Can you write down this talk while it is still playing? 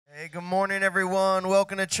Hey, good morning, everyone.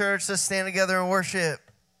 Welcome to church. Let's stand together and worship.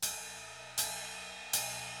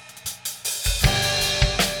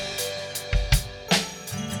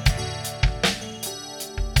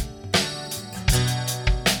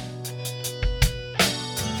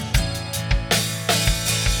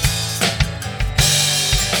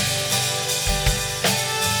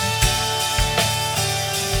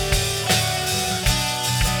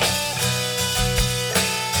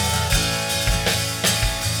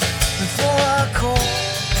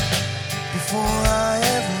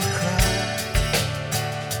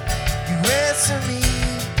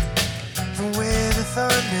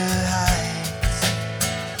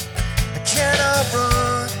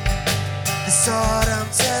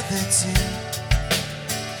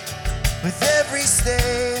 With every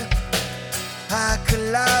step, I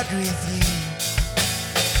collide with you.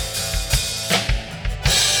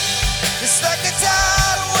 It's like a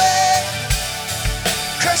tidal wave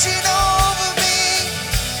crashing over me,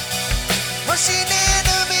 rushing in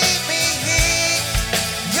to meet me here.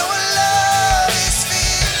 Your love is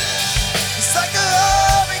fierce. It's like a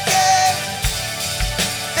hurricane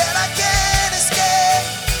that I can't escape,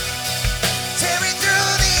 tearing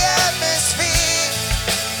through the atmosphere.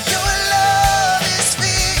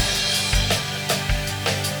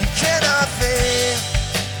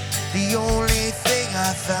 The only thing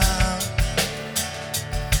I found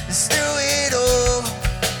is through it all,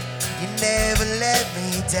 you never let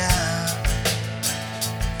me down.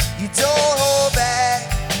 You don't hold back,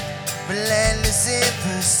 relentless in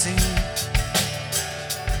pursuit.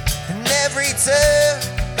 And every turn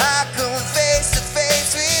I come face to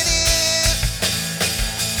face with you.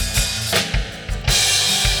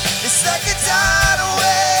 It's like a tidal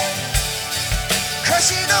wave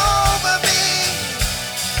crashing over me,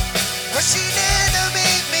 rushing in to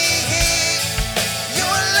meet me here.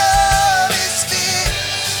 Your love is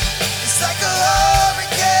fierce. It's like a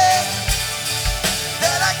hurricane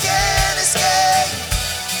that I can't escape,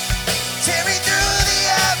 tearing through the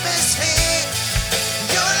atmosphere.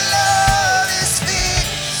 Your love is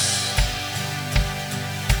fierce.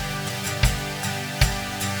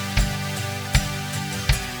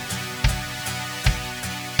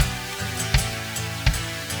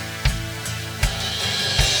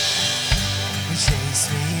 You chase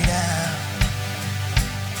me down,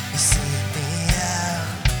 you seek me out.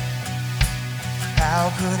 How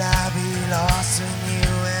could I be lost when you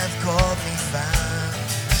have called me found?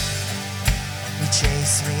 You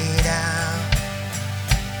chase me down,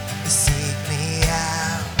 you seek me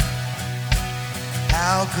out.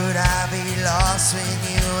 How could I be lost when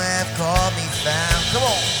you have called me found? Come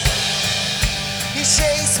on. You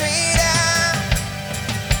chase me down,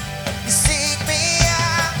 you seek me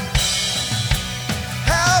out.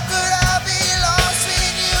 How could I be lost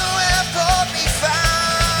when you have called me found?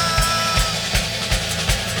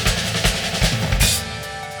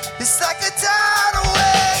 It's like a tidal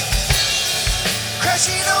wave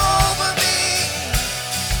crashing over me,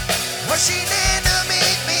 rushing in to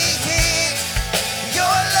meet me here. Your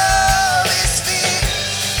love is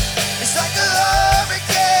fierce. It's like a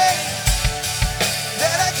hurricane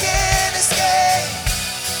that I can't escape,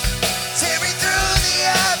 tearing through the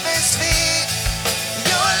atmosphere.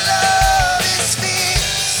 Your love is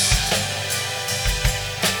fierce.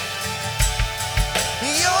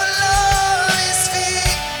 Your love is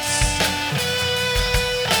fierce.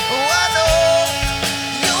 Oh, I know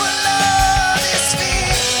your love is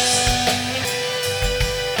fierce.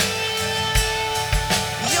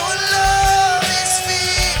 Your love is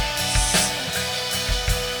fierce.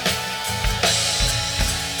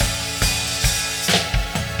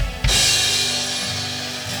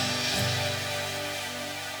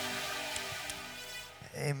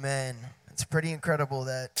 Amen. It's pretty incredible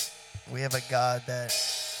that we have a God that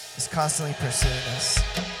is constantly pursuing us.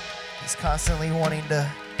 He's constantly wanting to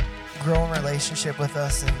grow in relationship with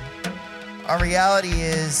us. And our reality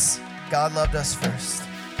is God loved us first.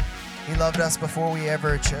 He loved us before we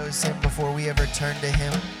ever chose Him, before we ever turned to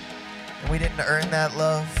Him. And we didn't earn that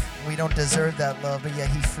love. We don't deserve that love, but yet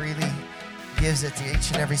He freely gives it to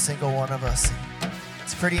each and every single one of us.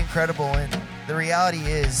 It's pretty incredible. And the reality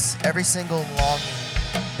is every single longing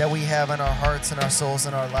that we have in our hearts and our souls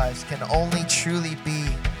and our lives can only truly be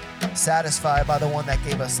satisfied by the one that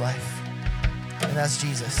gave us life, and that's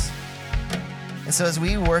Jesus. And so as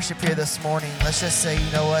we worship here this morning, let's just say,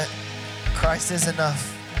 you know what? Christ is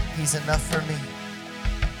enough. He's enough for me.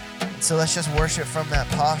 And so let's just worship from that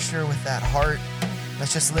posture with that heart.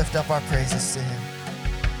 Let's just lift up our praises to Him.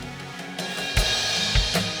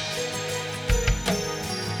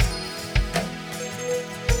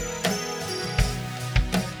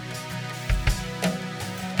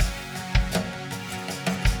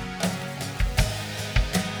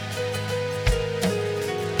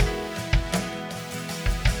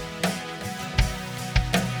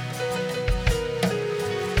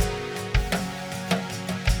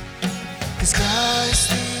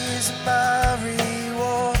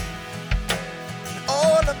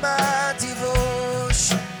 my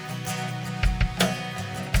devotion.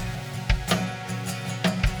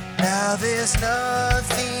 Now there's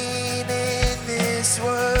nothing in this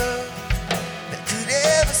world that could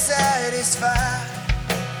ever satisfy.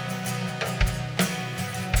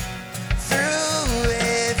 Through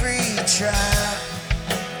every trial,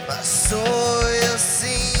 my soul will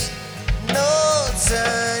sing, no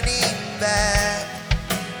turning back.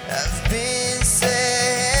 I've been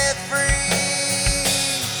set free,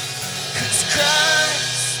 'cause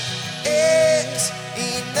Christ is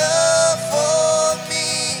enough for me.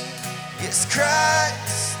 Yes,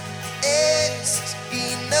 Christ is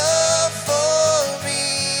enough for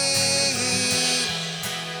me.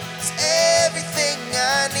 'Cause everything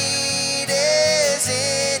I need is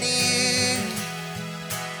in you.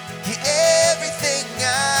 Yeah, everything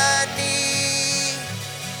I need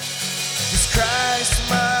is Christ,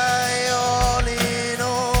 my all in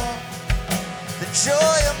all, the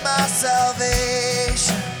joy of my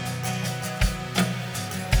salvation.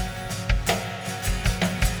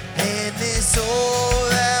 And this hope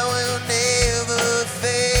that will never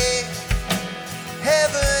fade.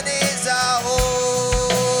 Heaven is our home.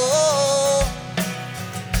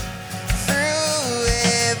 Through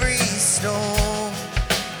every storm,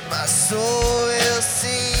 my soul will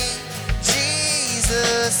sing,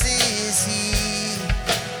 Jesus is He.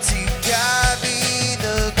 To God be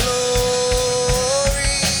the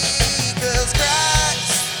glory, 'cause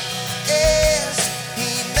Christ is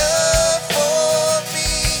enough for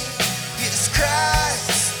me. Yes,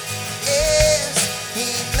 Christ is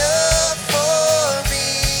enough for me.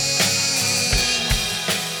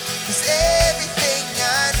 'Cause everything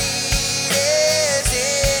I need is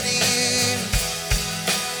in you.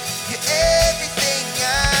 You're everything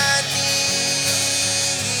I need.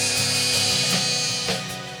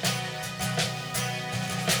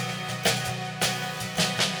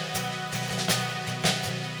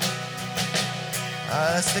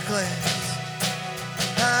 Let's declare.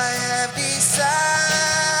 I have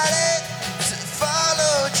decided to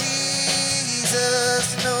follow Jesus.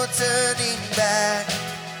 No turning back.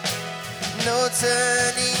 No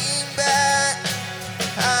turning back.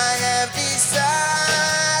 I have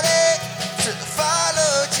decided to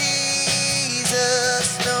follow Jesus.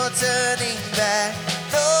 No turning back.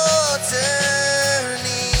 No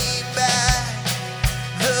turning back.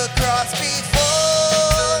 The cross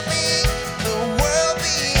before me, the world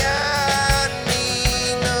behind me.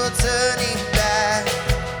 No turning back.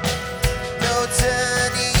 No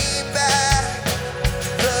turning back.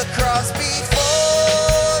 The cross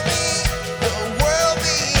before me, the world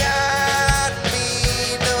behind me.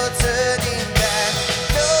 No turning back.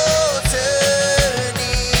 No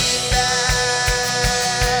turning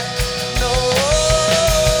back. No.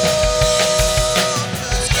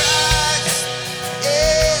 'Cause Christ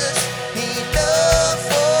is enough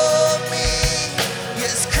for me.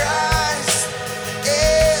 Yes, Christ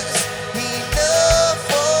is enough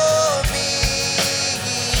for me.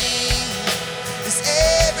 'Cause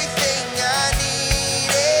everything I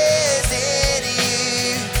need is in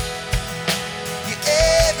you. You're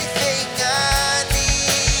everything I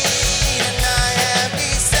need. And I have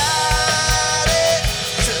decided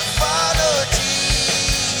to follow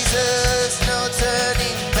Jesus. No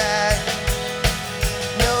turning back.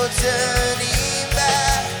 No turning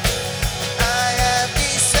back. I have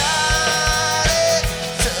decided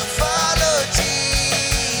to follow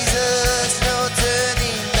Jesus. No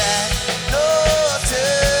turning back. No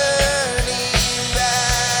turning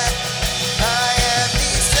back. I have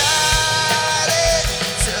decided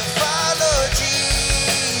to follow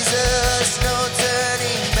Jesus. No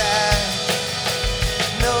turning back.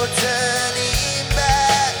 No turning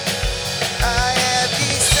back. I have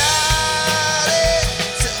decided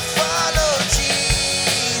to follow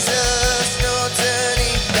Jesus. No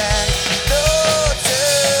turning back. No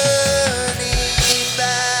turning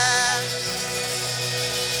back.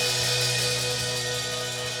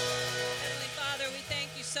 Heavenly Father, we thank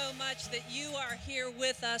you so much that you are here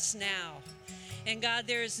with us now. And God,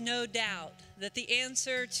 there is no doubt that the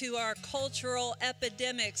answer to our cultural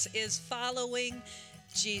epidemics is following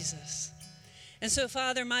Jesus. And so,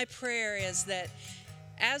 Father, my prayer is that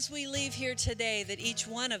as we leave here today, that each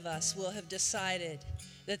one of us will have decided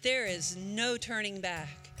that there is no turning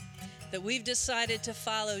back, that we've decided to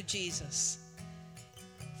follow Jesus.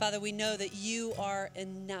 Father, we know that you are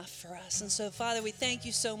enough for us. And so, Father, we thank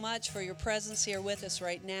you so much for your presence here with us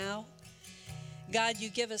right now. God, you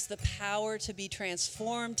give us the power to be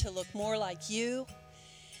transformed, to look more like you.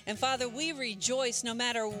 And Father, we rejoice no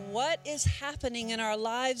matter what is happening in our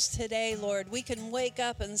lives today, Lord. We can wake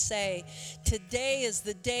up and say, today is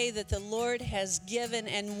the day that the Lord has given,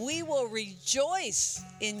 and we will rejoice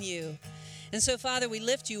in you. And so, Father, we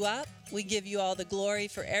lift you up. We give you all the glory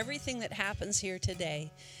for everything that happens here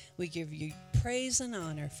today. We give you praise and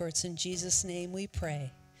honor, for it's in Jesus' name we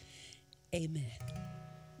pray. Amen.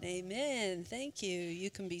 Amen. Thank you. You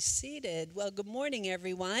can be seated. Well, good morning,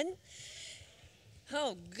 everyone.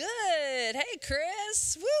 Oh, good. Hey,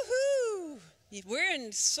 Chris. Woohoo. We're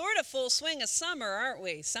in sort of full swing of summer, aren't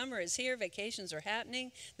we? Summer is here. Vacations are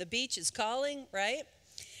happening. The beach is calling, right?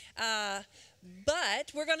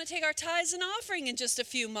 But we're going to take our tithes and offering in just a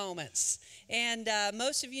few moments. And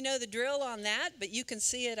most of you know the drill on that, but you can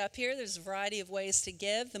see it up here. There's a variety of ways to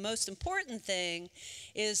give. The most important thing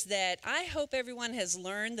is that I hope everyone has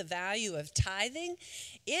learned the value of tithing.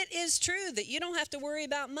 It is true that you don't have to worry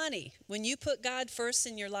about money. When you put God first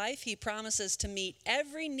in your life, He promises to meet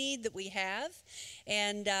every need that we have.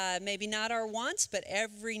 And maybe not our wants, but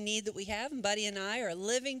every need that we have. And Buddy and I are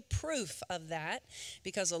living proof of that,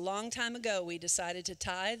 because a long time ago we decided to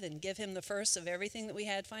tithe and give Him the first of everything that we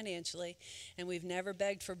had financially. And we've never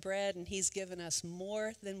begged for bread, and He's given us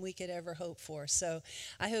more than we could ever hope for. So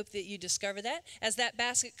I hope that you discover that. As that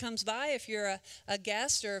basket comes by, if you're a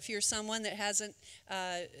guest or if you're someone that hasn't,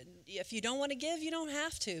 if you don't want to give, you don't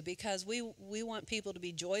have to, because we want people to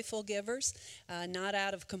be joyful givers, not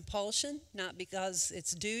out of compulsion, not because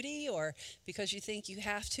it's duty or because you think you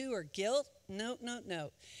have to or guilt.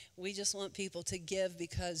 No. We just want people to give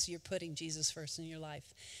because you're putting Jesus first in your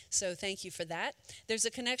life. So thank you for that. There's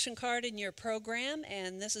a connection card in your program,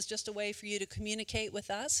 and this is just a way for you to communicate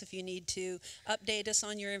with us if you need to update us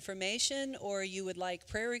on your information, or you would like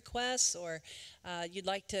prayer requests, or you'd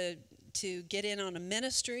like to get in on a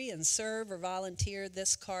ministry and serve or volunteer.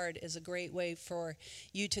 This card is a great way for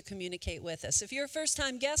you to communicate with us. If you're a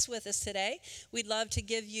first-time guest with us today, we'd love to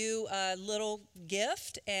give you a little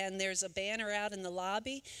gift, and there's a banner out in the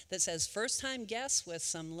lobby that says first-time guests with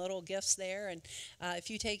some little gifts there. And if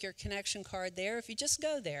you take your connection card there, if you just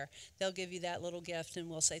go there, they'll give you that little gift, and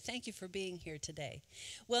we'll say thank you for being here today.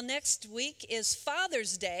 Well, next week is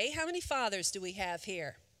Father's Day. How many fathers do we have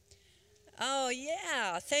here? Oh,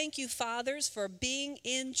 yeah. Thank you, fathers, for being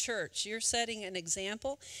in church. You're setting an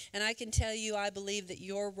example, and I can tell you I believe that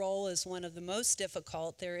your role is one of the most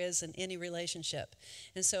difficult there is in any relationship.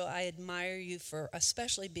 And so I admire you for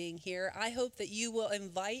especially being here. I hope that you will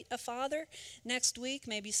invite a father next week,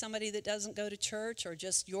 maybe somebody that doesn't go to church, or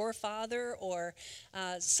just your father, or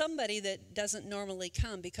somebody that doesn't normally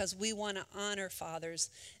come, because we want to honor fathers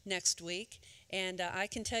next week. And I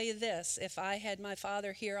can tell you this, if I had my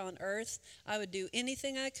father here on earth, I would do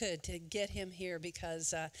anything I could to get him here,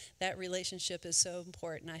 because that relationship is so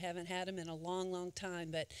important. I haven't had him in a long, long time,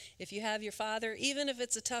 but if you have your father, even if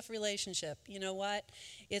it's a tough relationship, you know what?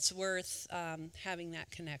 It's worth having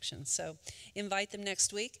that connection. So invite them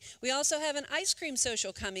next week. We also have an ice cream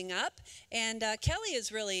social coming up, and Kelly is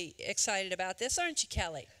really excited about this, aren't you,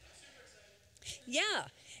 Kelly? Yeah.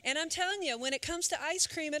 And I'm telling you, when it comes to ice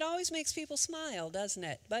cream, it always makes people smile, doesn't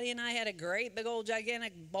it? Buddy and I had a great big old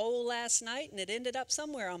gigantic bowl last night, and it ended up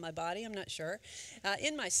somewhere on my body, I'm not sure,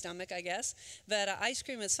 in my stomach, I guess. But ice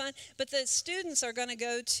cream is fun. But the students are going to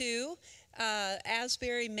go to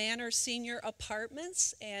Asbury Manor Senior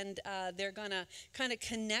Apartments, and they're going to kind of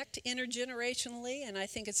connect intergenerationally, and I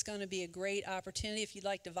think it's going to be a great opportunity. If you'd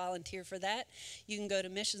like to volunteer for that, you can go to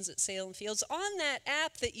Missions at Salem Fields on that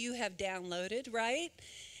app that you have downloaded, right?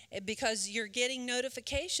 Because you're getting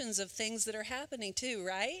notifications of things that are happening too,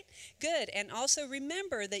 right? Good. And also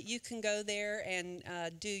remember that you can go there and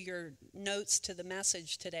do your notes to the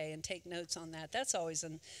message today and take notes on that. That's always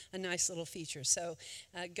a nice little feature. So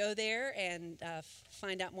go there and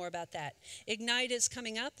find out more about that. Ignite is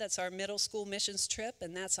coming up. That's our middle school missions trip,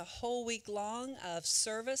 and that's a whole week long of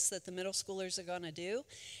service that the middle schoolers are going to do.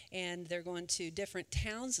 And they're going to different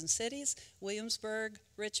towns and cities, Williamsburg,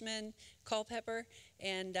 Richmond, Culpeper,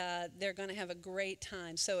 and they're going to have a great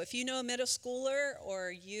time. So if you know a middle schooler,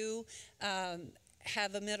 or you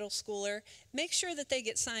have a middle schooler, make sure that they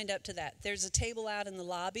get signed up to that. There's a table out in the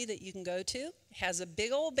lobby that you can go to. It has a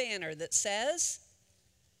big old banner that says,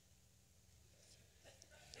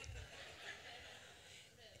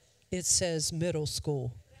 it says middle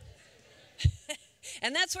school.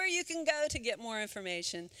 And that's where you can go to get more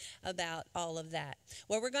information about all of that.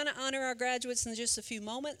 Well, we're going to honor our graduates in just a few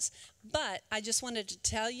moments, but I just wanted to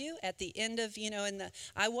tell you at the end of,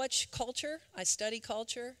 I watch culture, I study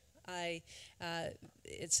culture.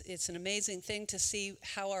 It's an amazing thing to see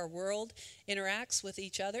how our world interacts with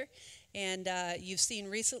each other. And you've seen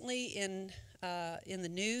recently in in the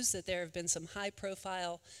news that there have been some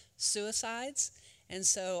high-profile suicides, and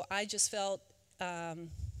so I just felt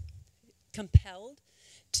compelled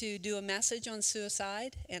to do a message on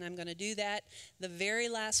suicide, and I'm going to do that the very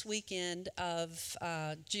last weekend of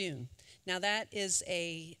June. Now that is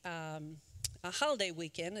a holiday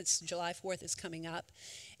weekend. It's July 4th is coming up,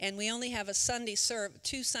 and we only have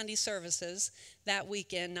two Sunday services that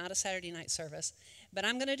weekend, not a Saturday night service. But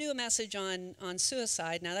I'm going to do a message on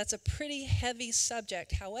suicide. Now, that's a pretty heavy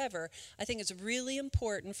subject. However, I think it's really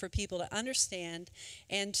important for people to understand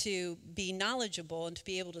and to be knowledgeable and to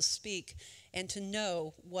be able to speak and to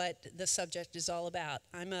know what the subject is all about.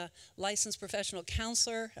 I'm a licensed professional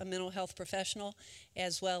counselor, a mental health professional,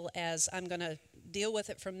 as well as I'm going to deal with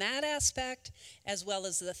it from that aspect, as well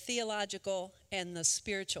as the theological and the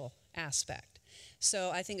spiritual aspect.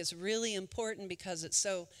 So I think it's really important because it's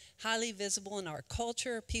so highly visible in our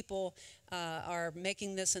culture. People are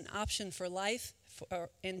making this an option for life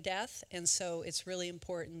and death, and so it's really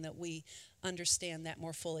important that we understand that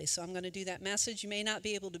more fully. So I'm going to do that message. You may not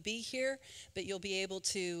be able to be here, but you'll be able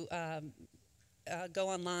to go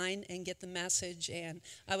online and get the message, and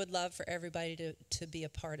I would love for everybody to be a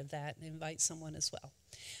part of that and invite someone as well.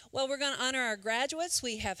 Well, we're going to honor our graduates.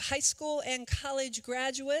 We have high school and college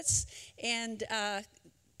graduates, and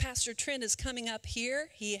Pastor Trent is coming up here.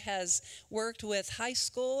 He has worked with high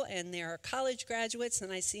school, and there are college graduates,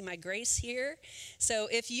 and I see my Grace here. So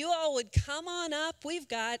if you all would come on up, we've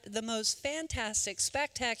got the most fantastic,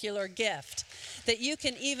 spectacular gift that you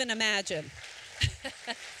can even imagine.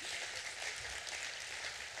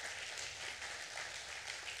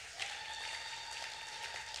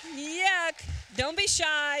 Yuck. Don't be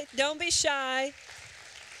shy. Don't be shy.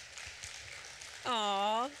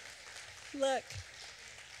 Aw. Look.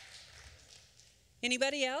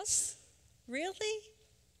 Anybody else? Really?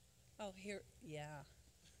 Oh, here. Yeah.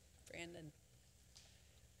 Brandon.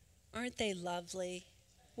 Aren't they lovely?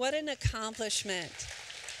 What an accomplishment.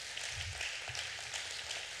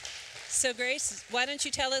 So, Grace, why don't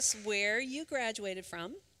you tell us where you graduated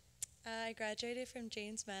from? I graduated from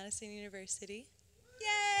James Madison University.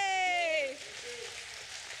 Yay!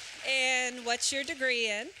 And what's your degree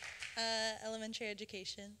in? Elementary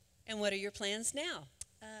education. And what are your plans now?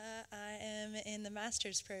 I am in the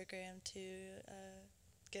master's program to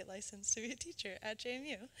get licensed to be a teacher at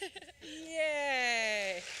JMU.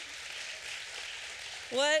 Yay!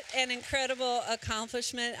 What an incredible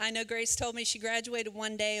accomplishment. I know Grace told me she graduated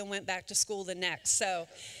one day and went back to school the next. So,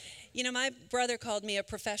 you know, my brother called me a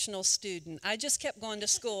professional student. I just kept going to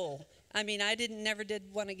school. I mean, I never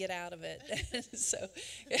did want to get out of it. So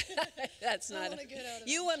that's not.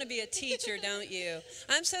 You want to be a teacher, don't you?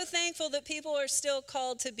 I'm so thankful that people are still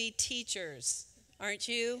called to be teachers, aren't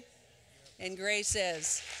you? And Grace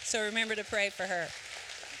is. So remember to pray for her.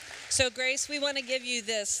 So Grace, we want to give you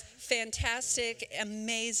this fantastic,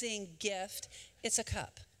 amazing gift. It's a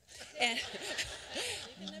cup. And,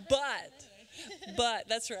 but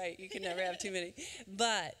that's right, you can never have too many.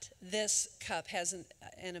 But this cup has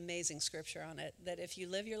an amazing scripture on it that if you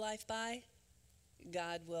live your life by,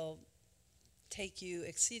 God will take you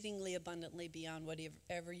exceedingly abundantly beyond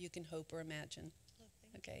whatever you can hope or imagine.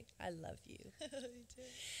 Okay, I love you. You too.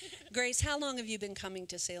 Grace, how long have you been coming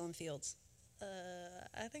to Salem Fields?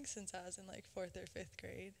 I think since I was in like 4th or 5th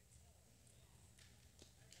grade.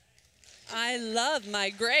 I love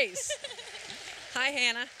my Grace. Hi,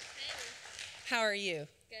 Hannah. How are you?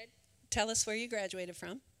 Good. Tell us where you graduated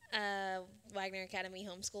from. Wagner Academy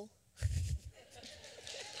Homeschool.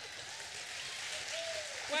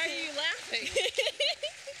 Why are you laughing?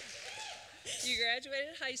 You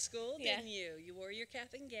graduated high school, Yeah. didn't you? You wore your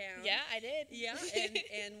cap and gown. Yeah, I did. Yeah,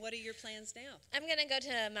 and what are your plans now? I'm going to go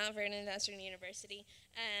to Mount Vernon Western University,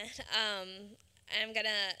 and I'm going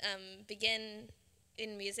to begin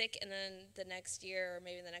in music, and then the next year or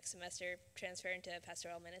maybe the next semester transfer into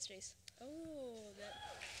pastoral ministries. Oh,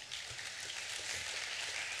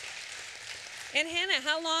 And Hannah,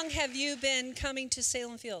 how long have you been coming to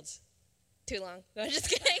Salem Fields? Too long. No, I'm just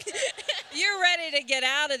kidding. You're ready to get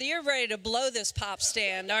out of there. You're ready to blow this pop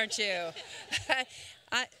stand, aren't you?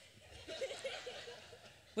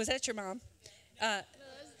 Was that your mom?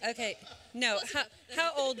 Okay. No.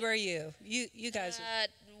 How old were you? You guys.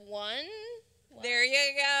 1. There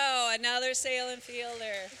you go. Another Salem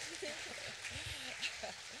Fielder.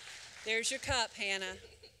 There's your cup, Hannah.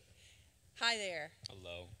 Hi there.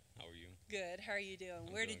 Hello, how are you? Good. How are you doing?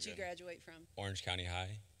 Where doing did you good. graduate from? Orange County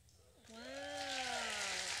High. Wow.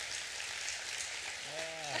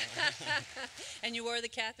 And you wore the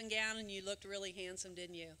cap and gown and you looked really handsome,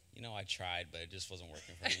 didn't you? You know, I tried, but it just wasn't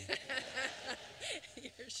working for me.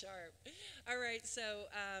 You're sharp. All right, so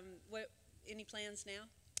any plans now?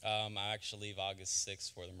 I actually leave August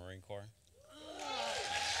 6th for the Marine Corps.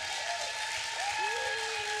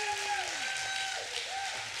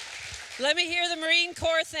 Let me hear the Marine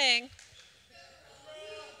Corps thing.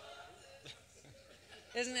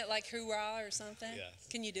 Isn't it like hoorah or something? Yes.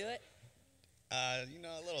 Can you do it? A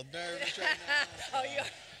little nervous right now. Oh, you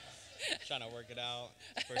are? Trying to work it out.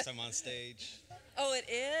 First time on stage. Oh, it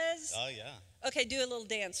is? Oh, yeah. Okay, do a little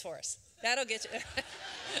dance for us. That'll get you.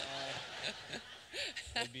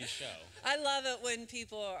 It'd be a show. I love it when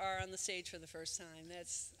people are on the stage for the first time.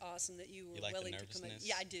 That's awesome that you were You like the willing to come in. nervousness?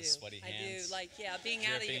 Yeah, I do. The sweaty hands? I do. Like, yeah, being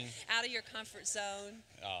Dripping? out of your comfort zone.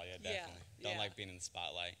 Oh, yeah, definitely. Don't yeah. like being in the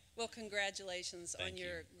spotlight. Well, congratulations on Thank you.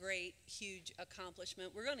 your great, huge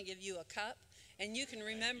accomplishment. We're going to give you a cup, and you can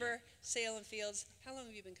remember Salem Fields. How long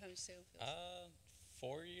have you been coming to Salem Fields?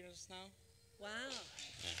 4 years now. Wow.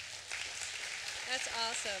 Yeah. That's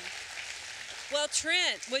awesome. Well,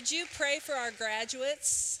 Trent, would you pray for our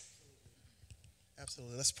graduates?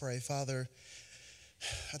 Absolutely. Let's pray. Father,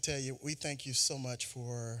 I tell you, we thank you so much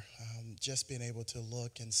for just being able to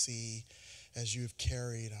look and see as you've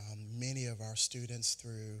carried many of our students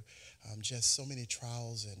through just so many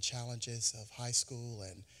trials and challenges of high school,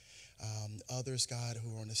 and others, God,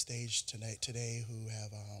 who are on the stage today who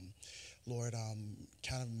have, Lord,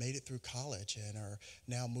 kind of made it through college and are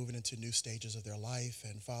now moving into new stages of their life.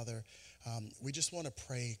 And Father, we just want to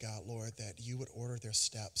pray, God, Lord, that you would order their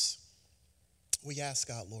steps. We ask,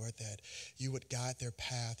 God, Lord, that you would guide their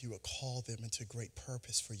path. You would call them into great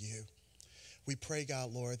purpose for you. We pray,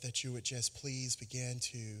 God, Lord, that you would just please begin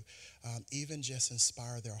to even just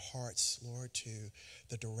inspire their hearts, Lord, to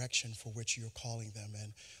the direction for which you're calling them.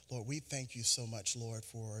 And Lord, we thank you so much, Lord,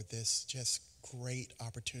 for this just great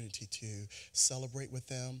opportunity to celebrate with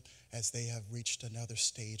them as they have reached another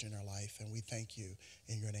stage in their life. And we thank you.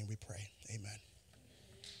 In your name we pray. Amen.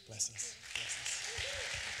 Blessings.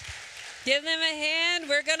 Give them a hand.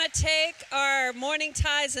 We're going to take our morning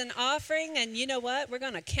tithes and offering, and you know what? We're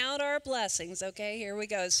going to count our blessings, okay? Here we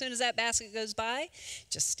go. As soon as that basket goes by,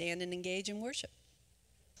 just stand and engage in worship.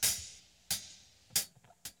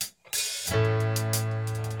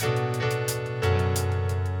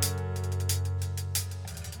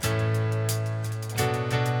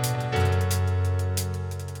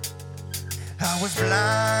 I was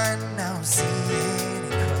blind, now I'm seeing in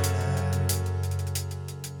color.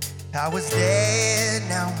 I was dead,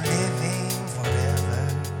 now I'm living forever.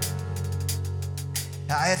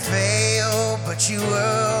 I had failed, but you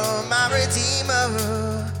were my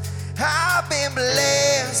redeemer. I've been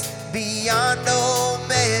blessed beyond no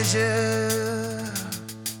measure.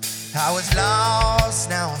 I was lost,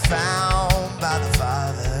 now I'm found by the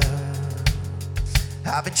Father.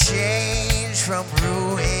 I've been changed from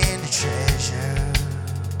ruin to treasure.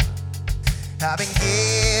 I've been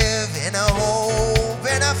given a hope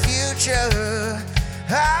and a future.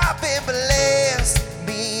 I've been blessed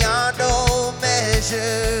beyond all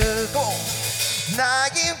measure. Go on. Now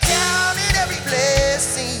I'm counting every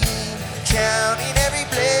blessing, counting every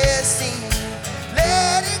blessing,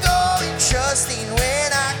 letting go and trusting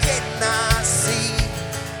when I cannot see.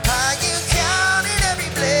 I am counting every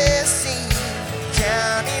blessing,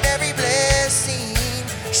 counting every blessing.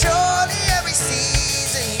 Surely every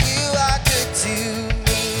season you are good to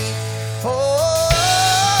me. Oh,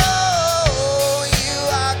 you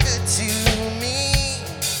are good to me.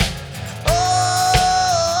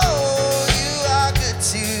 Oh, you are good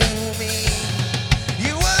to me.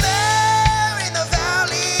 You were there in the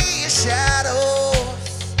valley of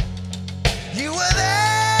shadows. You were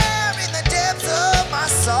there in the depths of my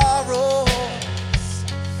sorrows.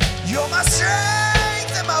 You're my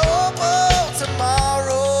strength and my hope of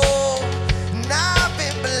tomorrow. And I've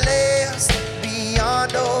been blessed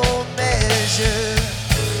beyond all measure.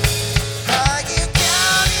 I am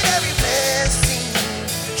counting every blessing,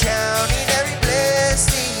 counting every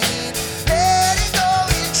blessing, letting go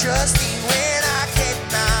and trusting when I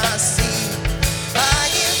cannot see. I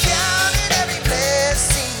am counting every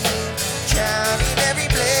blessing, counting every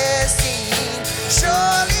blessing.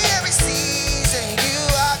 Surely every season you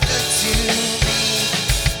are good to me.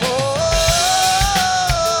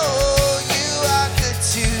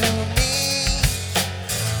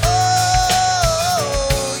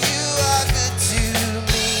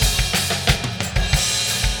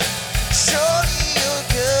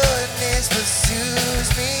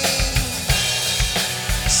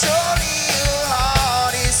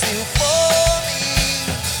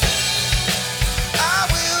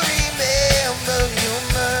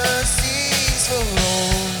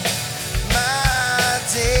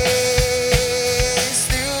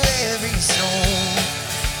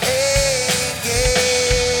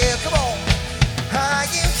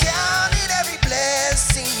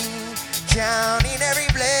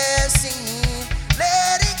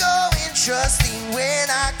 trusting when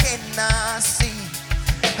I cannot see.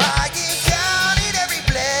 I am counting every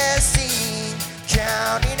blessing,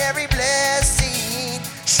 counting every blessing.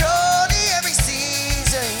 Surely every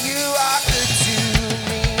season you are good to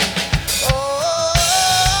me. Oh,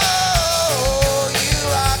 you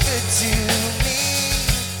are good to me.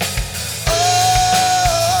 Oh,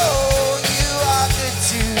 you are good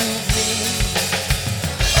to me.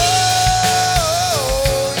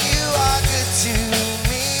 Oh, you are good to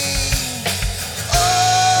me. Oh.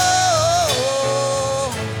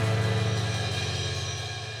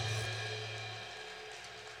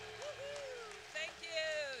 Thank you.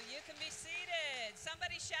 You can be seated.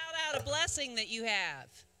 Somebody shout out a blessing that you have.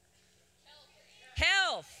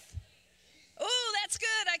 Health. Oh, that's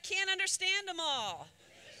good. I can't understand them all.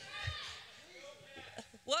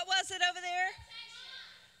 What was it over there?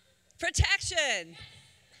 Protection.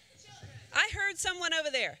 I heard someone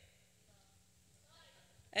over there.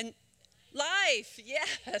 And life,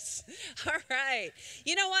 yes. All right.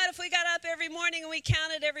 You know what? If we got up every morning and we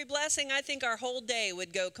counted every blessing, I think our whole day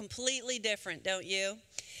would go completely different, don't you?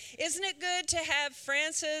 Isn't it good to have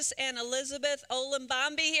Francis and Elizabeth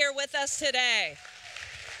Olambambi here with us today?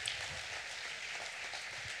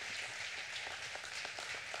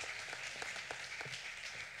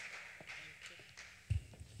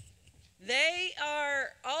 They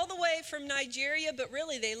are all the way from Nigeria, but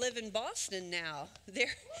really they live in Boston now.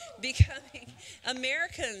 They're becoming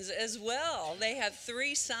Americans as well. They have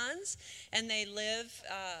 3 sons, and they live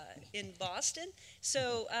in Boston.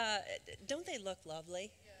 So don't they look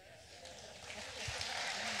lovely?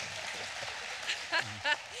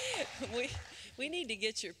 We need to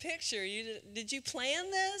get your picture. Did you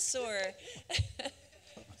plan this, or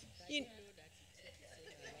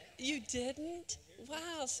you didn't?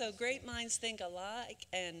 Wow, so great minds think alike.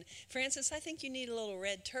 And Francis, I think you need a little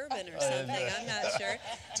red turban or something. I'm not sure.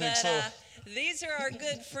 But these are our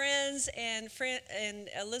good friends. And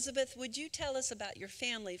Elizabeth, would you tell us about your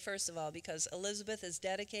family, first of all? Because Elizabeth is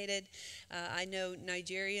dedicated. I know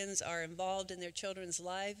Nigerians are involved in their children's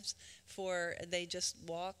lives, they just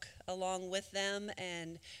walk along with them.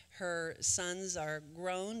 And her sons are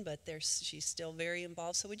grown, but she's still very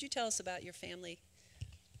involved. So would you tell us about your family?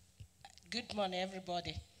 Good morning,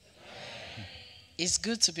 everybody. It's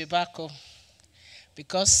good to be back home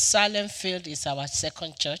because Silent Field is our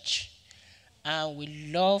second church, and we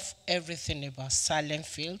love everything about Silent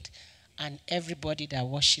Field, and everybody that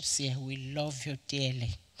worships here, we love you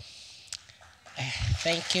dearly.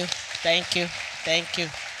 Thank you, thank you, thank you.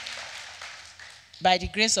 By the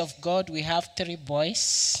grace of God, we have 3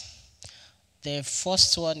 boys. The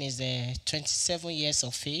first one is 27 years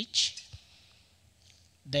of age.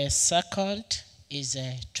 The second is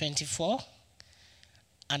 24,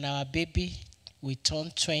 and our baby will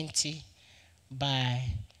turn 20 by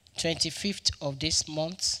 25th of this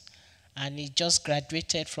month, and he just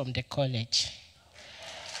graduated from the college.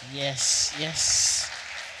 Yes.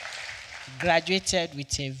 Graduated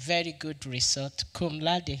with a very good result, cum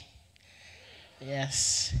laude.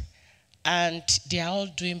 Yes. And they are all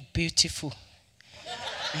doing beautiful.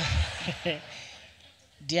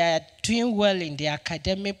 They are doing well in their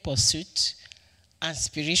academic pursuit, and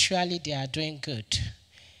spiritually they are doing good.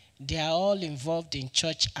 They are all involved in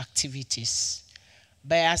church activities.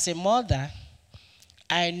 But as a mother,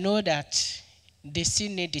 I know that they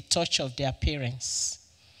still need the touch of their parents.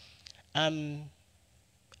 I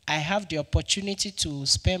have the opportunity to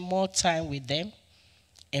spend more time with them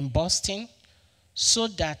in Boston, so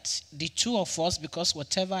that the 2 of us, because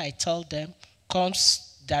whatever I tell them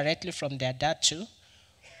comes directly from their dad too,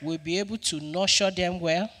 we'll be able to nurture them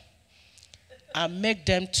well and make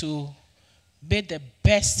them to be the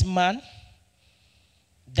best man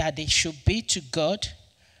that they should be to God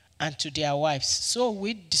and to their wives. So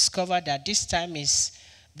we discovered that this time is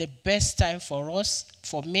the best time for us,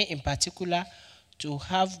 for me in particular, to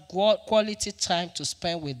have quality time to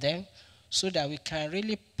spend with them so that we can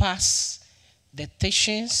really pass the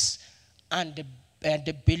teachings and the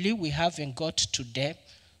belief we have in God to them,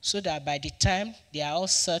 so that by the time they are all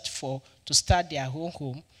set to start their own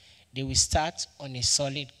home, they will start on a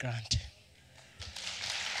solid ground.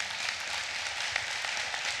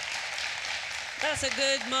 That's a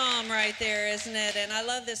good mom right there, isn't it? And I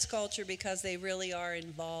love this culture because they really are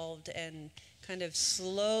involved and kind of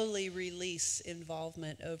slowly release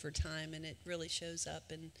involvement over time, and it really shows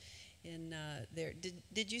up in there.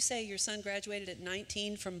 Did you say your son graduated at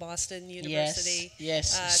 19 from Boston University?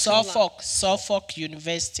 Yes. Suffolk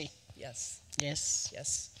University. Yes.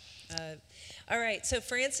 All right. So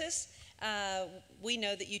Francis, we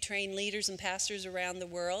know that you train leaders and pastors around the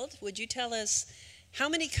world. Would you tell us How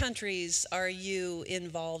many countries are you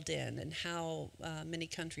involved in, and how many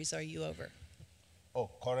countries are you over? Oh,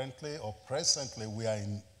 currently or presently, we are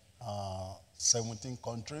in 17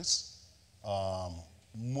 countries,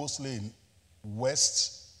 mostly in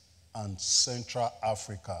West and Central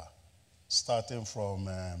Africa, starting from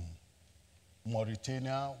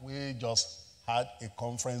Mauritania. We just had a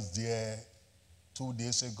conference there 2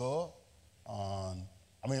 days ago, on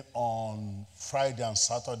Friday and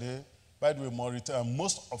Saturday. By the way, Mauritania,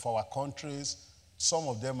 most of our countries, some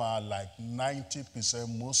of them are like 90%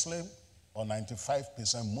 Muslim or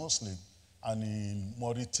 95% Muslim. And in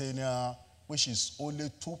Mauritania, which is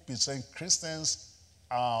only 2% Christians,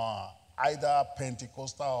 either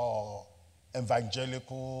Pentecostal or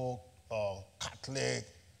evangelical or Catholic,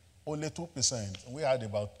 only 2%. We had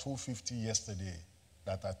about 250 yesterday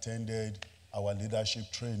that attended our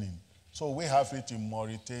leadership training. So we have it in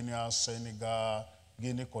Mauritania, Senegal,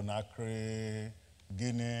 Guinea-Conakry,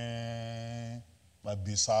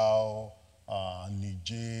 Guinea-Bissau,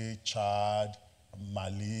 Niger, Chad,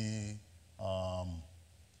 Mali,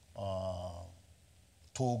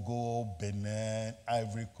 Togo, Benin,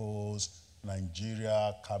 Ivory Coast,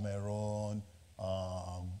 Nigeria, Cameroon,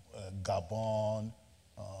 Gabon.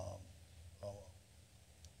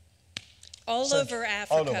 All over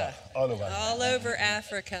Africa. All over. All over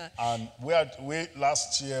Africa. And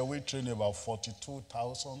last year we trained about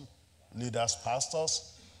 42,000 leaders,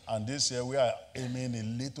 pastors, and this year we are aiming a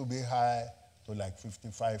little bit high to like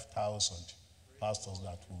 55,000 pastors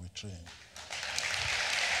that we will train.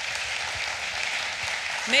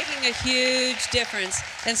 Making a huge difference.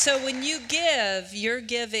 And so when you give, you're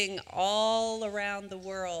giving all around the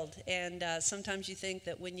world. And sometimes you think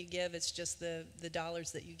that when you give, it's just the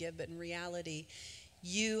dollars that you give. But in reality,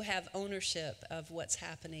 you have ownership of what's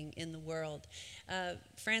happening in the world.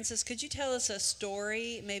 Francis, could you tell us a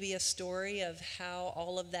story, maybe a story of how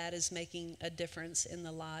all of that is making a difference in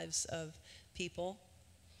the lives of people?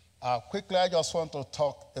 Quickly, I just want to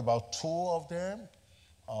talk about two of them.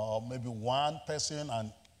 Maybe one person and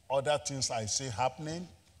other things I see happening.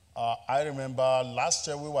 I remember last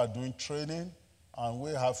year we were doing training, and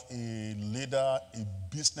we have a leader, a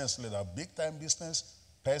business leader, big-time business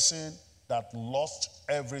person that lost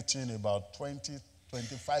everything about 20,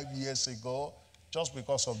 25 years ago just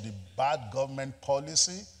because of the bad government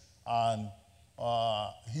policy. And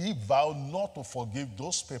he vowed not to forgive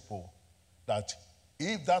those people, that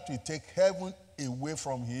if that will take heaven away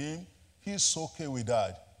from him, he's okay with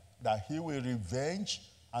that he will revenge,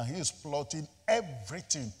 and he is plotting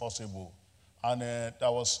everything possible. And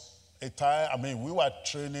there was a time, we were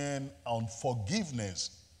training on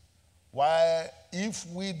forgiveness. Why, if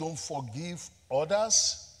we don't forgive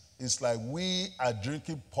others, it's like we are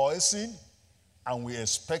drinking poison and we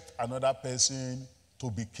expect another person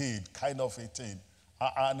to be killed, kind of a thing.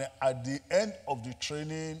 And at the end of the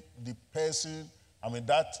training, the person,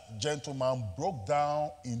 that gentleman broke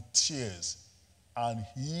down in tears. And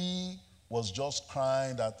he was just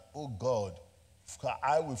crying that, oh God,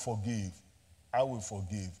 I will forgive. I will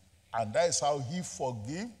forgive. And that is how he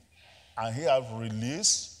forgave, and he has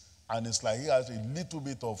released, and it's like he has a little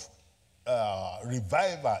bit of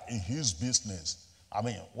revival in his business.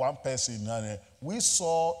 One person, we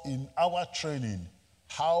saw in our training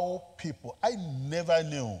how people, I never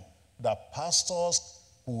knew that pastors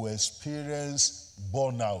who experience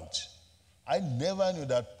burnout. I never knew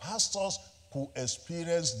that pastors who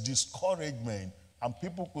experience discouragement, and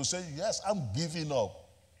people could say, yes, I'm giving up.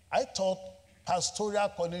 I thought pastoral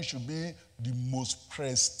calling should be the most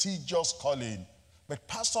prestigious calling, but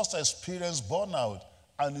pastors experience burnout.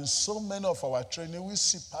 And in so many of our training, we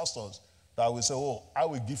see pastors that will say, oh, I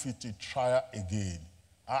will give it a try again.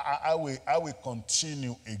 I will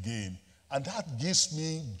continue again. And that gives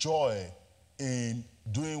me joy in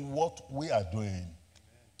doing what we are doing.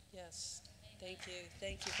 Yes, thank you.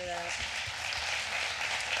 Thank you for that.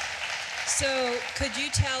 So could you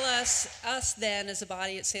tell us then as a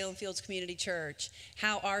body at Salem Fields Community Church,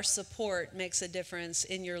 how our support makes a difference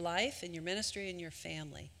in your life, in your ministry, in your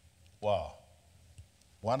family? Wow.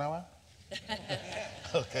 1 hour?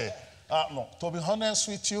 Okay. No, to be honest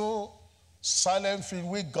with you, Salem Field,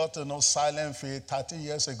 we got to know Salem Field 30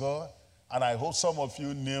 years ago, and I hope some of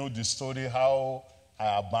you knew the story how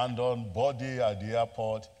I abandoned Body at the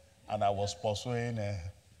airport, and I was pursuing,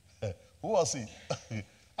 who was it?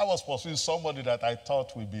 I was pursuing somebody that I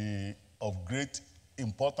thought would be of great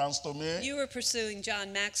importance to me. You were pursuing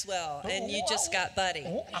John Maxwell, and you just got Buddy.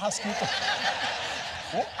 Who asked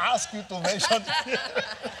you to mention?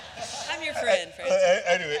 I'm your friend, Francis.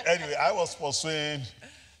 Anyway, I was pursuing.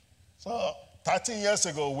 So 13 years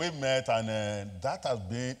ago we met, and that has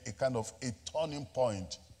been a kind of a turning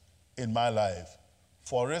point in my life.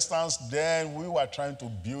 For instance, then we were trying to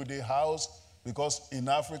build a house, because in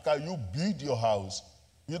Africa, you build your house.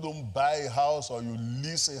 You don't buy a house or you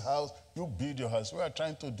lease a house, you build your house. We were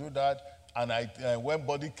trying to do that, and when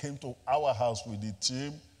Buddy came to our house with the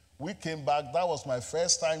team, we came back. That was my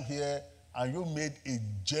first time here, and you made a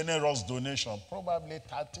generous donation, probably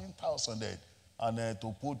 13,000, and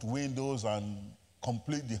to put windows and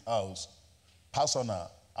complete the house, personal.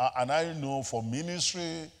 And I know for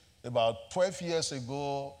ministry, about 12 years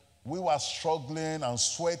ago, we were struggling and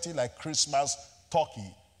sweating like Christmas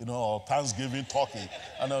turkey, or Thanksgiving turkey,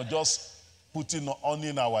 and just putting on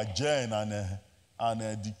in our gen, and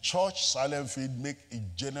the church, Silent Field, make a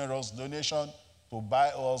generous donation to buy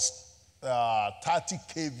us 30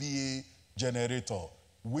 kVA generator,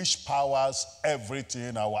 which powers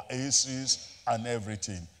everything, our ACs and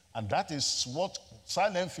everything. And that is what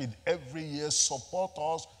Silent Field every year support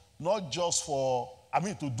us, not just to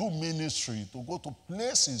do ministry, to go to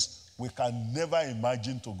places we can never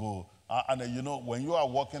imagine to go. When you are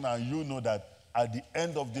working and you know that at the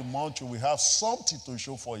end of the month you will have something to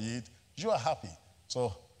show for it, you are happy.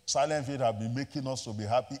 So Silent Field have been making us to be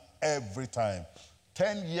happy every time.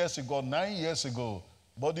 9 years ago,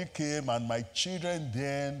 Buddy came, and my children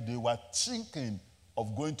then, they were thinking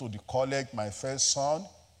of going to the college. My first son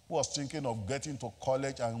was thinking of getting to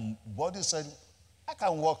college, and Buddy said, I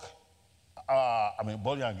can work.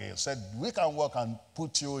 Buddy and Gail said, we can work and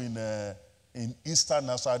put you in Eastern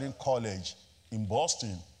Nazarene College in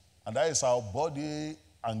Boston. And that is how Buddy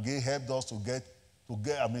and Gail helped us to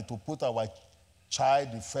put our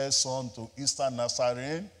child, the first son, to Eastern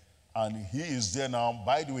Nazarene. And he is there now.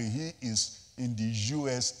 By the way, he is in the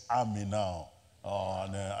U.S. Army now.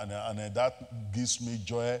 And that gives me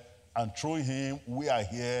joy. And through him, we are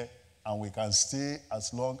here, and we can stay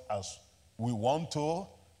as long as we want to.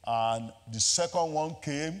 And the second one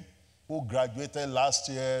came, who graduated last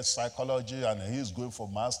year, psychology, and he's going for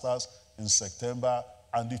master's in September.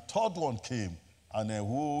 And the third one came, and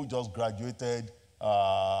who just graduated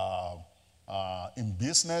in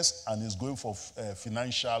business and is going for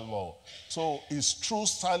financial law. So it's through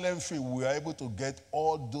Silent Field we are able to get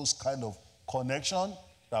all those kind of connection,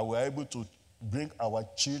 that we're able to bring our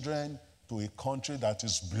children to a country that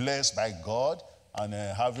is blessed by God and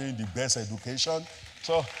having the best education.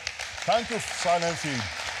 So thank you, Silent Field.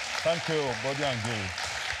 Thank you, Buddy and Gail.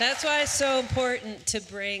 That's why it's so important to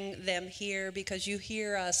bring them here, because you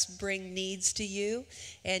hear us bring needs to you,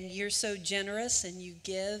 and you're so generous and you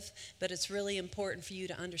give, but it's really important for you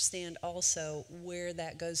to understand also where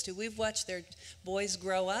that goes to. We've watched their boys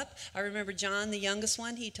grow up. I remember John, the youngest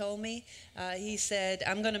one, he told me, he said,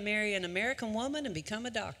 I'm going to marry an American woman and become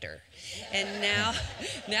a doctor. And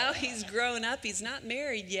now he's grown up. He's not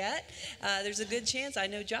married yet. There's a good chance. I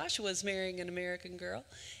know Joshua's marrying an American girl.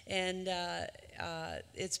 And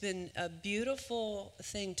it's been a beautiful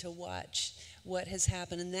thing to watch what has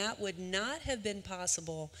happened. And that would not have been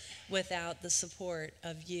possible without the support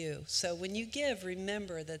of you. So when you give,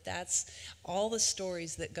 remember that that's all the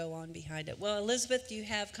stories that go on behind it. Well, Elizabeth, do you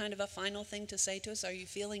have kind of a final thing to say to us? Are you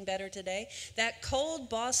feeling better today? That cold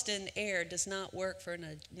Boston air does not work for a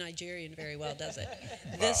Nigerian very well, does it?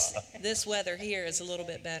 This weather here is a little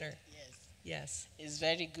bit better. Yes. It's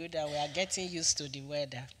very good, and we are getting used to the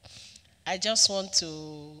weather. I just want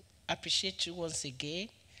to appreciate you once again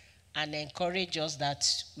and encourage us that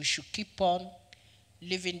we should keep on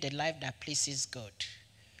living the life that pleases God.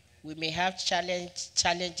 We may have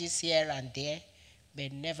challenges here and there,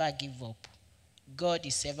 but never give up. God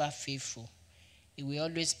is ever faithful. He will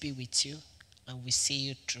always be with you, and we see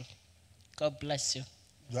you through. God bless you.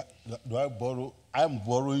 Do I borrow? I'm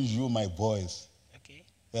borrowing you my voice. Okay.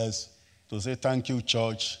 Yes. To say thank you,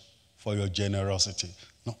 church, for your generosity.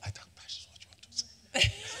 No, I think that's what you want to say.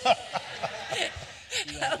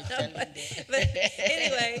 But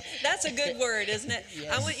anyway, that's a good word, isn't it?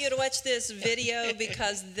 Yes. I want you to watch this video,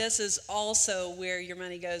 because this is also where your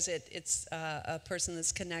money goes. It's a person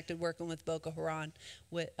that's connected, working with Boko Haram,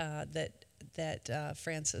 that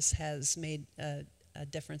Francis has made a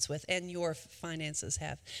difference with, and your finances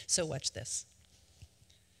have. So watch this.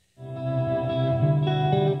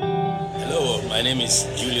 Hello, my name is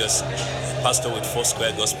Julius, pastor with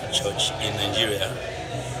Foursquare Gospel Church in Nigeria.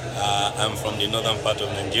 I'm from the northern part of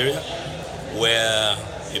Nigeria, where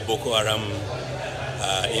the Boko Haram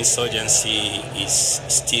insurgency is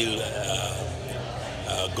still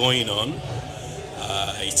going on.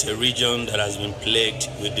 It's a region that has been plagued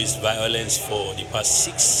with this violence for the past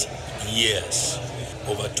 6 years.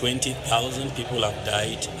 Over 20,000 people have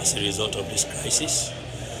died as a result of this crisis.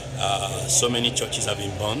 So many churches have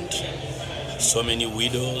been burned, so many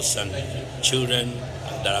widows and children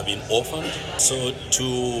that have been orphaned. So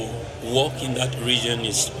to walk in that region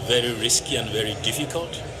is very risky and very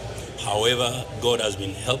difficult. However, God has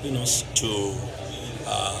been helping us to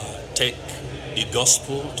take the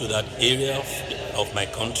gospel to that area of my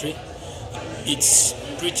country. It's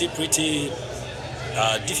pretty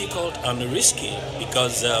difficult and risky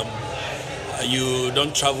because you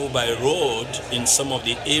don't travel by road in some of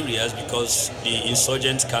the areas because the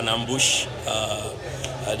insurgents can ambush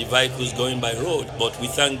the vehicles going by road. But we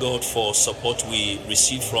thank God for support we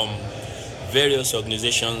receive from various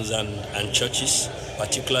organizations and churches.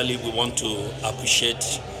 Particularly, we want to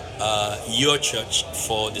appreciate your church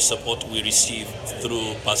for the support we receive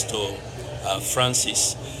through Pastor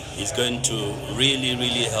Francis. Is going to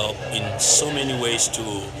really help in so many ways to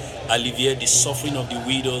alleviate the suffering of the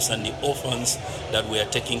widows and the orphans that we are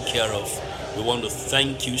taking care of. We want to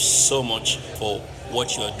thank you so much for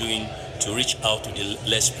what you are doing to reach out to the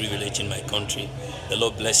less privileged in my country. The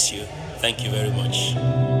Lord bless you. Thank you very much.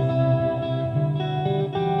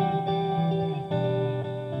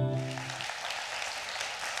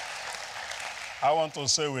 I want to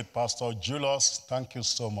say with Pastor Julius, thank you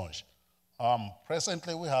so much.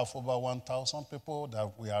 Presently, we have over 1,000 people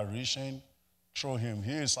that we are reaching through him.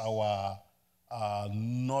 He is our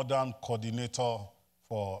northern coordinator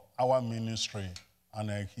for our ministry. And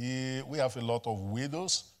we have a lot of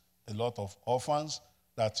widows, a lot of orphans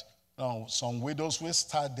that some widows, we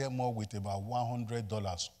start them up with about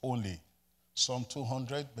 $100 only, some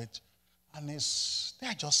 $200, and they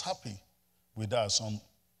are just happy with that. Some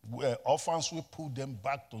orphans, we put them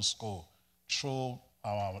back to school through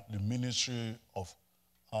the ministry of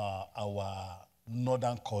our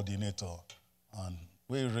northern coordinator. And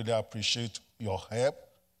we really appreciate your help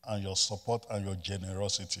and your support and your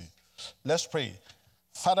generosity. Let's pray.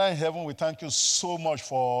 Father in heaven, we thank you so much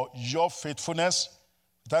for your faithfulness.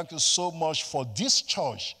 Thank you so much for this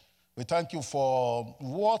church. We thank you for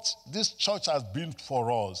what this church has been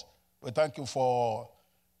for us. We thank you for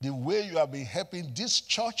the way you have been helping this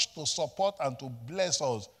church to support and to bless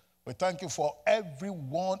us. We thank you for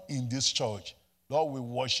everyone in this church. Lord, we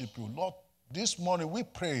worship you. Lord, this morning we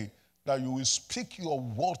pray that you will speak your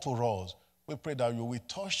word to us. We pray that you will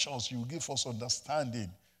touch us, you will give us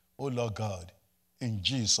understanding. Oh, Lord God, in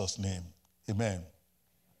Jesus' name, amen.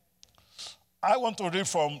 I want to read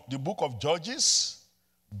from the book of Judges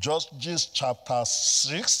chapter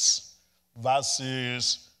 6,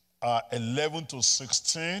 verses 11 to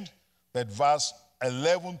 16, but verse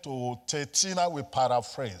 11 to 13, I will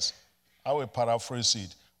paraphrase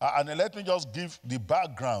it. And let me just give the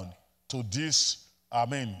background to this,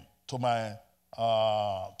 to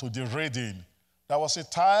the reading. There was a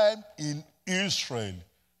time in Israel.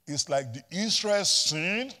 It's like the Israel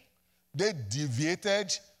sinned, they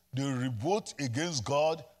deviated, they rebelled against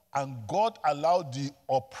God, and God allowed the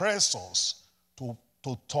oppressors to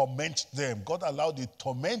torment them. God allowed the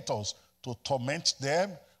tormentors to torment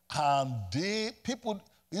them. And people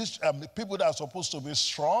that are supposed to be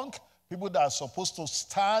strong, people that are supposed to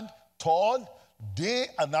stand tall, they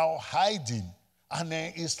are now hiding. And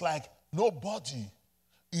then it's like nobody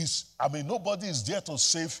is there to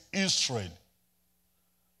save Israel.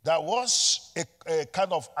 There was a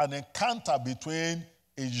kind of an encounter between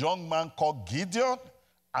a young man called Gideon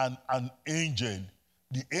and an angel.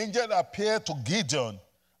 The angel appeared to Gideon,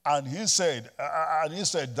 and he said,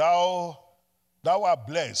 thou art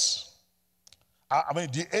blessed.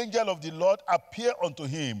 The angel of the Lord appeared unto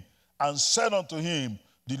him and said unto him,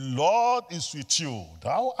 the Lord is with you.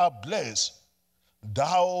 Thou art blessed,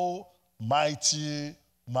 thou mighty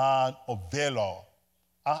man of valor.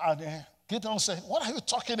 And Gideon said, what are you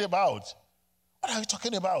talking about? What are you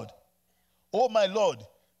talking about? Oh, my Lord,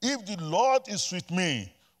 if the Lord is with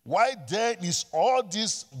me, why then is all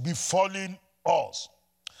this befalling us?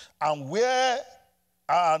 And where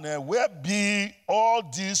be all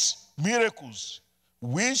these miracles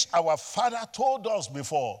which our father told us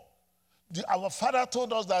before? Our father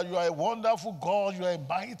told us that you are a wonderful God, you are a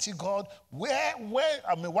mighty God.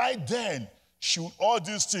 Why then should all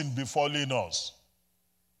these things befalling us?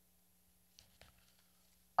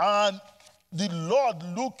 And the Lord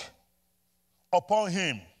looked upon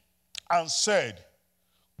him and said,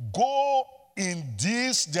 go in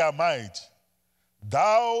this their might,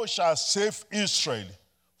 thou shalt save Israel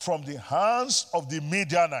from the hands of the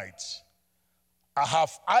Midianites.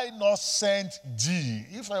 Have I not sent thee?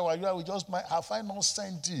 If I were you, I would just, have I not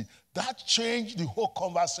sent thee? That changed the whole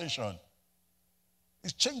conversation.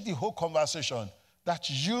 It changed the whole conversation. That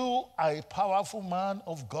you are a powerful man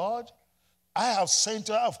of God. I have sent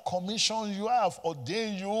you, I have commissioned you, I have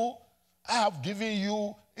ordained you, I have given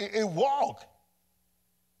you a work.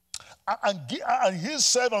 And he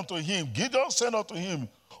said unto him, Gideon said unto him,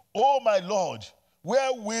 O my Lord,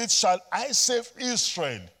 wherewith shall I save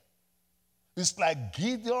Israel? It's like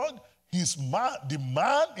Gideon, the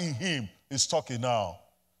man in him is talking now.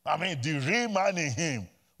 I mean, the real man in him,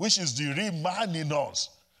 which is the real man in us,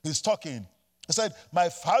 is talking. He said, my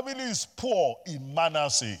family is poor in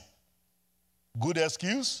Manasseh. Good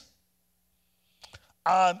excuse.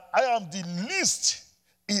 And I am the least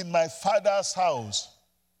in my father's house.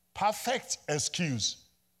 Perfect excuse.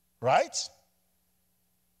 Right?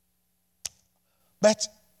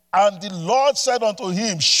 And the Lord said unto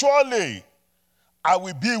him, surely I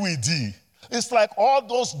will be with thee. It's like all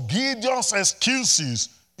those Gideon's excuses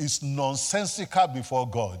is nonsensical before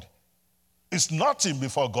God. It's nothing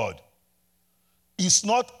before God. It's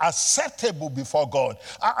not acceptable before God.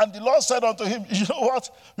 And the Lord said unto him, you know what?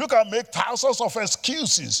 You can make thousands of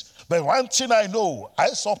excuses, but one thing I know, I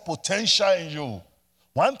saw potential in you.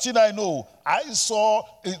 One thing I know, I saw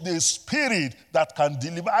the spirit that can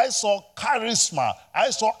deliver. I saw charisma. I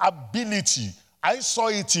saw ability. I saw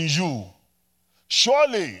it in you.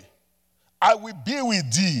 Surely I will be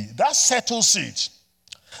with thee. That settles it.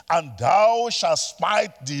 And thou shalt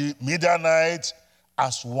smite the Midianites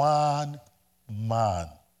as one man.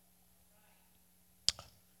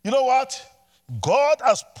 You know what? God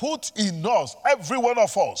has put in us, every one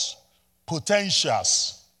of us,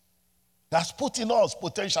 potentials. He has put in us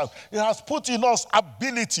potential. He has put in us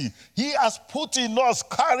ability. He has put in us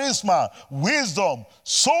charisma, wisdom,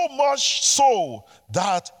 so much so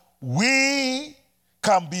that we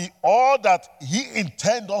can be all that he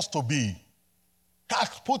intends us to be. He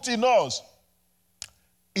has put in us.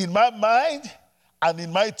 In my mind and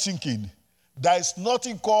in my thinking, there is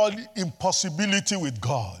nothing called impossibility with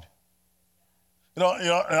God.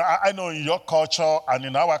 I know in your culture and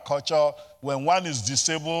in our culture, when one is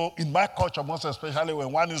disabled, in my culture most especially,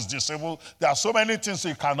 when one is disabled, there are so many things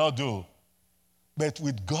you cannot do. But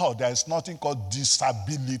with God, there is nothing called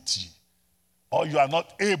disability, or you are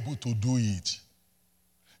not able to do it.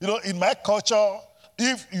 In my culture,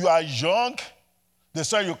 if you are young, they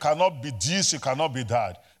say you cannot be this, you cannot be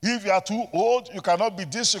that. If you are too old, you cannot be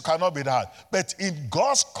this, you cannot be that. But in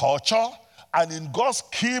God's culture, and in God's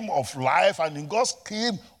scheme of life, and in God's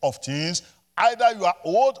scheme of things, either you are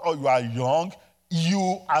old or you are young,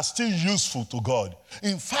 you are still useful to God.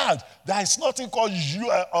 In fact, there is nothing called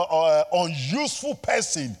unuseful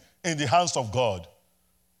person in the hands of God.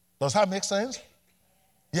 Does that make sense?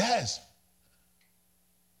 Yes.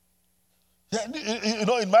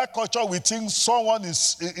 In my culture, we think someone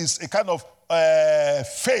is a kind of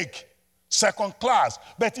fake, second class.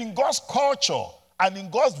 But in God's culture, and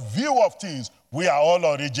in God's view of things, we are all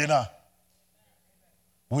original.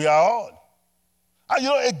 We are all.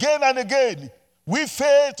 And again and again, we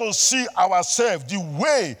fail to see ourselves the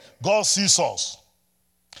way God sees us.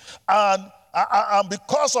 And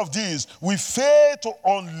because of this, we fail to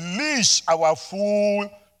unleash our full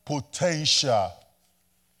potential.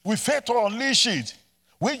 We fail to unleash it.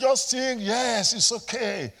 We just think, yes, it's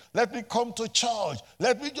okay. Let me come to church.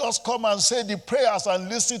 Let me just come and say the prayers and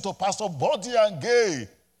listen to Pastor Body and Gay.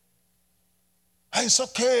 It's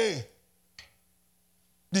okay.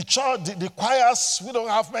 The church, the choirs, we don't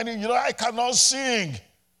have many. I cannot sing.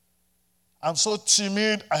 I'm so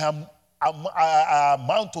timid. I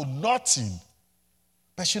amount to nothing.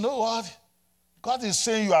 But you know what? God is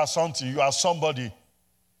saying you are something. You are somebody.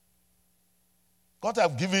 God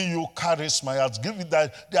has given you charisma. He has given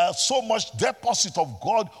that. There is so much deposit of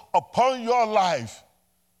God upon your life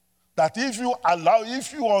that if you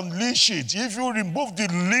unleash it, if you remove the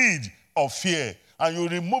lead of fear, and you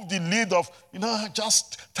remove the lead of,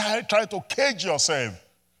 just try to cage yourself,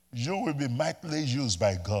 you will be mightily used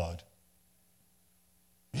by God.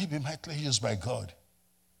 You'll be mightily used by God.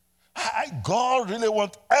 God really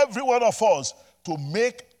wants every one of us to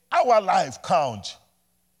make our life count.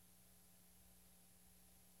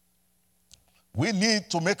 We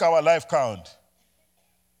need to make our life count.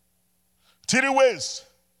 3 ways.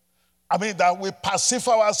 That we perceive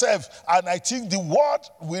ourselves. And I think the word,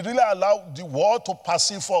 we really allow the word to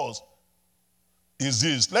perceive us, is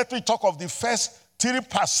this. Let me talk of the first 3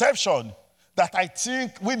 perceptions that I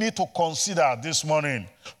think we need to consider this morning.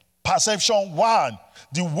 Perception 1,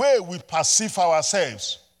 the way we perceive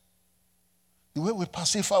ourselves. The way we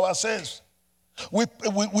perceive ourselves. We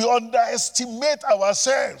underestimate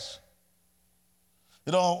ourselves.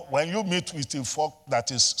 When you meet with a folk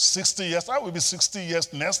that is 60 years, I will be 60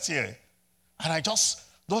 years next year. And I just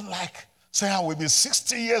don't like Say I will be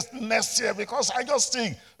 60 years next year because I just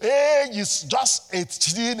think age is just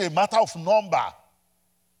a matter of number.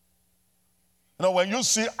 You know, when you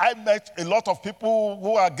see, I met a lot of people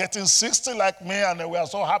who are getting 60 like me, and we are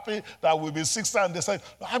so happy that we'll be 60, and they say,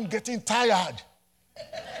 I'm getting tired.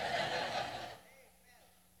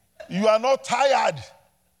 You are not tired.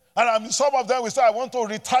 And some of them will say, I want to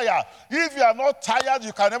retire. If you are not tired,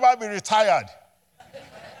 you can never be retired.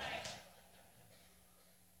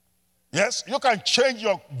 Yes, you can change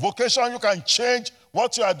your vocation. You can change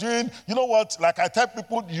what you are doing. You know what? Like I tell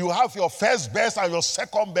people, you have your first best and your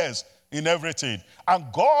second best in everything. And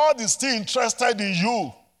God is still interested in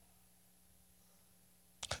you.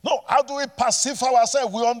 No, how do we perceive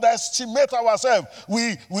ourselves? We underestimate ourselves.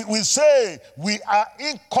 We say we are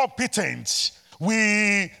incompetent.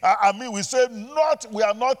 We say we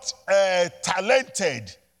are not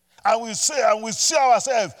talented. And we see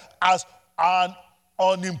ourselves as an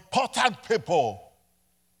unimportant people.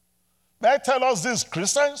 May I tell us this,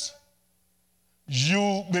 Christians?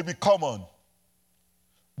 You may be common,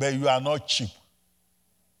 but you are not cheap.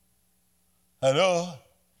 Hello?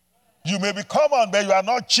 You may be common, but you are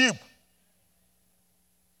not cheap.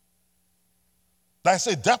 There is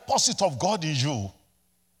a deposit of God in you.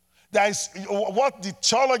 There is what the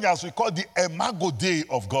theologians will call the imago Dei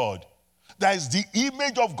of God. There is the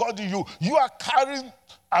image of God in you. You are carrying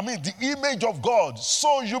the image of God.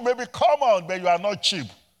 So you may be common, but you are not cheap.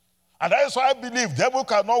 And that is why I believe the devil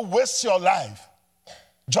cannot waste your life.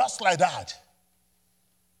 Just like that.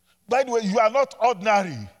 By the way, you are not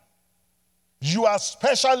ordinary. You are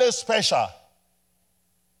specially special.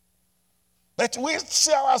 But we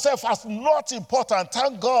see ourselves as not important.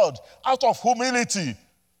 Thank God, out of humility,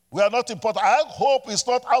 we are not important. I hope it's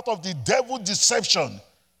not out of the devil deception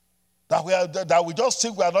that we just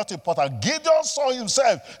think we are not important. Gideon saw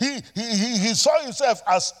himself. He saw himself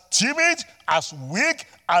as timid, as weak,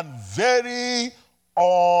 and very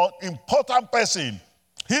unimportant person.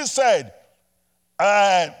 He said,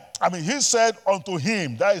 he said unto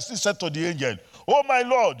him, that is, he said to the angel, O my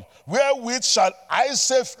Lord, wherewith shall I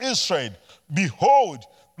save Israel? Behold,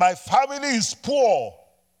 my family is poor.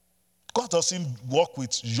 God doesn't work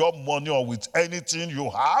with your money or with anything you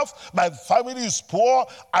have. My family is poor,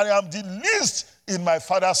 and I am the least in my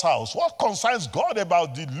father's house. What concerns God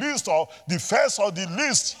about the least or the first or the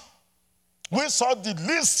least? We saw the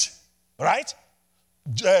least, right?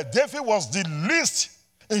 David was the least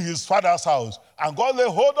in his father's house, and God laid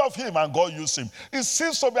hold of him, and God used him. It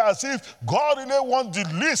seems to be as if God really wants the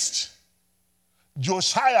least.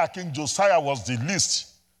 King Josiah was the least,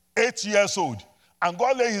 8 years old. And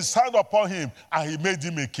God laid his hand upon him, and he made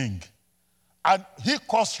him a king. And he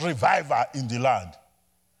caused revival in the land.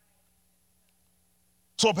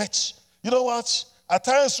 So, but you know what? At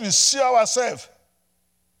times we see ourselves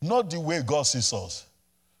not the way God sees us.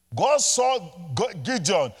 God saw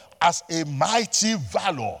Gideon as a mighty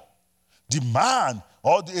valor. The man,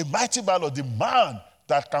 a mighty valor, the man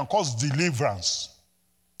that can cause deliverance.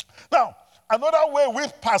 Now, another way we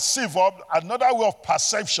perceive, or another way of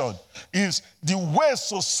perception, is the way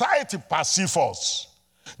society perceives us.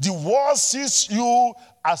 The world sees you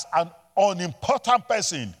as an unimportant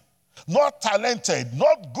person, not talented,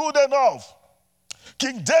 not good enough.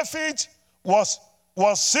 King David was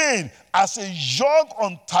seen as a young,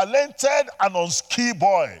 untalented, and unskilled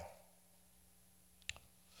boy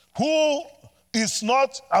who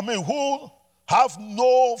have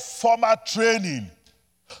no formal training.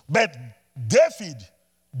 But David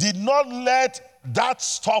did not let that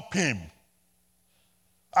stop him.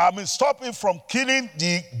 Stop him from killing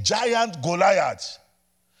the giant Goliath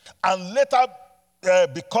and later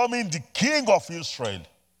becoming the king of Israel.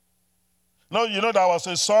 You know, there was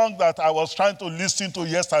a song that I was trying to listen to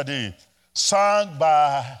yesterday, sung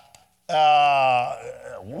by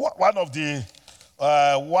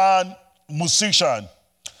one musician.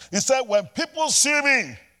 He said, when people see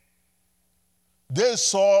me, they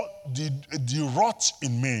saw the rot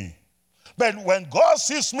in me. But when God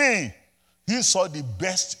sees me, he saw the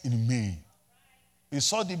best in me. He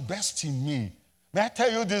saw the best in me. May I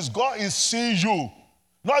tell you this? God is seeing you,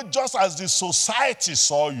 not just as the society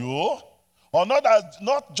saw you, or not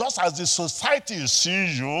just as the society is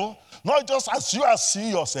seeing you, not just as you are seeing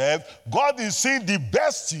yourself. God is seeing the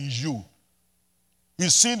best in you.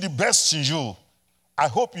 He's seeing the best in you. I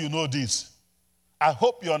hope you know this. I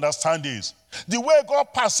hope you understand this. The way God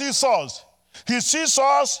perceives us, he sees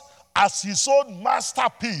us as his own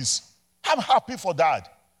masterpiece. I'm happy for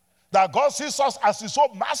that. That God sees us as his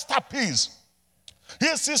own masterpiece.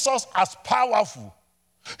 He sees us as powerful.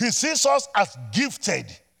 He sees us as gifted,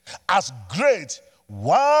 as great,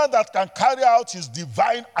 one that can carry out his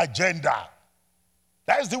divine agenda.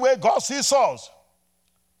 That is the way God sees us.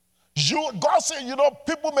 God says,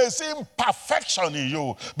 people may see imperfection in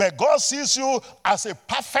you, but God sees you as a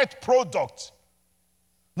perfect product.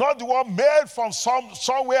 Not the one made from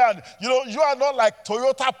somewhere. And, you are not like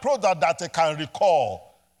Toyota product that they can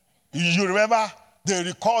recall. You remember? They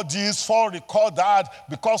recall this, Ford recall that,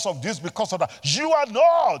 because of this, because of that. You are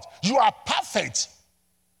not. You are perfect.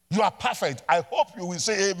 You are perfect. I hope you will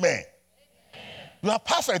say amen. You are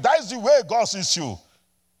perfect. That is the way God sees you.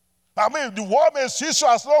 I mean, the world may see you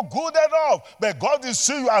as not good enough, but God will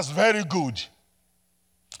see you as very good.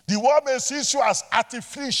 The world may see you as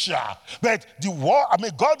artificial, but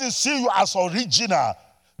God will see you as original.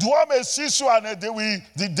 The world may see you and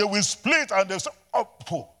they will split and they say,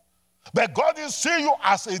 oh. But God will see you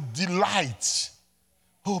as a delight.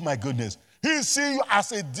 Oh my goodness. He will see you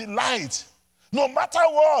as a delight. No matter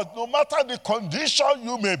what, no matter the condition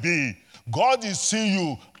you may be, God will see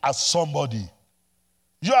you as somebody.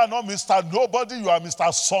 You are not Mr. Nobody, you are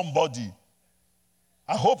Mr. Somebody.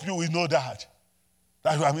 I hope you will know that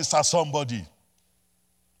you are Mr. Somebody.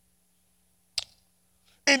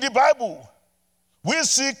 In the Bible, we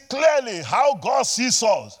see clearly how God sees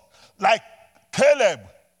us. Like Caleb,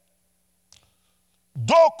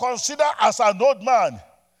 though considered as an old man,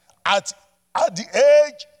 at the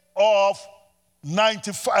age of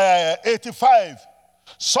 85,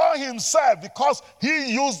 saw himself because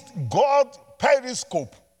he used God's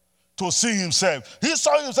periscope to see himself. He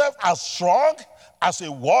saw himself as strong, as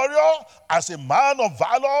a warrior, as a man of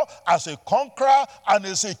valor, as a conqueror, and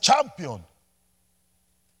as a champion.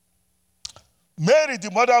 Mary,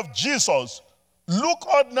 the mother of Jesus, looked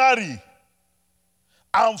ordinary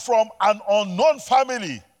and from an unknown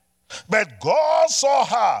family, but God saw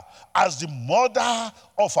her as the mother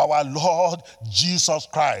of our Lord Jesus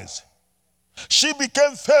Christ. She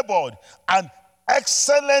became favored, an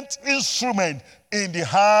excellent instrument in the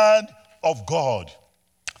hand of God.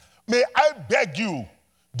 May I beg you,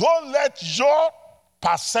 don't let your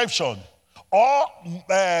perception or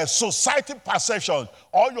society perception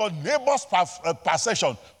or your neighbor's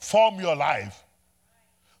perception form your life.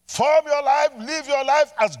 Form your life, live your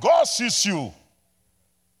life as God sees you.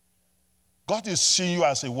 God is seeing you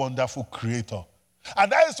as a wonderful creator.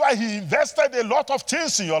 And that is why he invested a lot of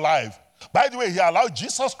things in your life. By the way, he allowed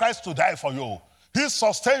Jesus Christ to die for you. He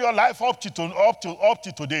sustained your life up to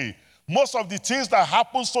today. Most of the things that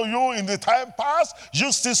happens to you in the time past,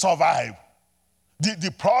 you still survive.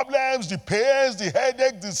 The problems, the pains, the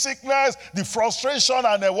headache, the sickness, the frustration,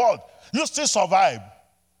 and the what? You still survive.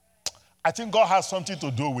 I think God has something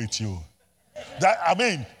to do with you.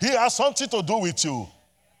 He has something to do with you.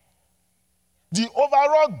 The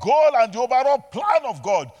overall goal and the overall plan of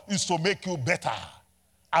God is to make you better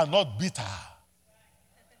and not bitter.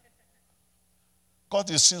 God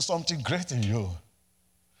is seeing something great in you.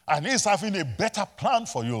 And he's having a better plan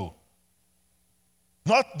for you.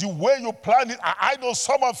 Not the way you plan it. I know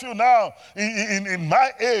some of you now, in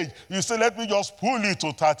my age, you say, let me just pull it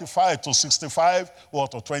to 35, to 65, or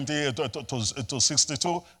to 20, to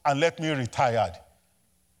 62, and let me retire.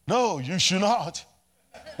 No, you should not.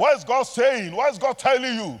 What is God saying? What is God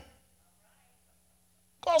telling you?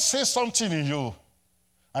 God says something in you.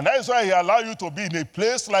 And that is why he allows you to be in a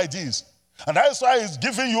place like this. And that is why he's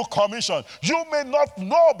giving you commission. You may not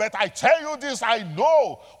know, but I tell you this, I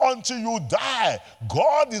know, until you die,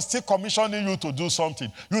 God is still commissioning you to do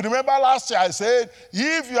something. You remember last year I said,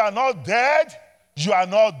 if you are not dead, you are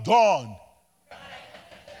not done.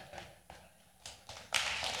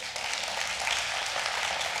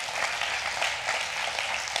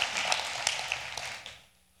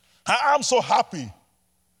 I'm so happy.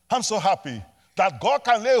 I'm so happy that God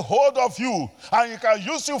can lay hold of you and he can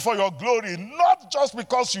use you for your glory, not just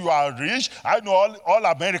because you are rich. I know all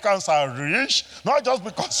Americans are rich, not just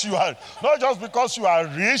because you are rich, not just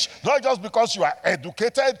because you are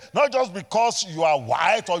educated, not just because you are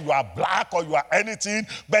white or you are black or you are anything,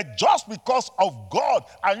 but just because of God.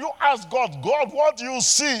 And you ask God, what do you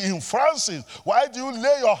see in Francis? Why do you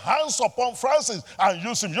lay your hands upon Francis and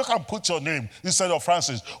use him? You can put your name instead of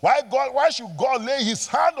Francis. Why should God lay his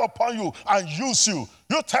hand upon you and use you?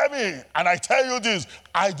 You tell me, and I tell you this,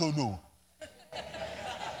 I don't know.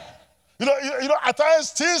 You know, at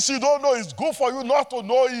times things you don't know, it's good for you not to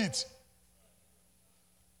know it.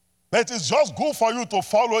 But it's just good for you to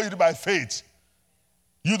follow it by faith.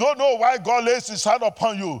 You don't know why God lays his hand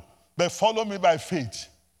upon you, but follow me by faith.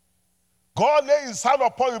 God lays his hand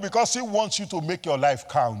upon you because he wants you to make your life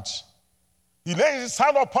count. He lays his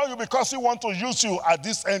hand upon you because he wants to use you at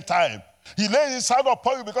this end time. He lays his hand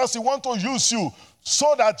upon you because he wants to use you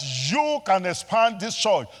so that you can expand this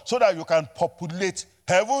church, so that you can populate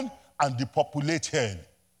heaven and depopulate hell.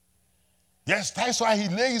 Yes, that's why he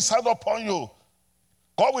laid his hand upon you.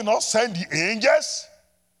 God will not send the angels.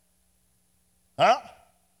 Huh?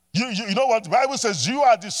 You know what the Bible says? You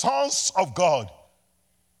are the sons of God.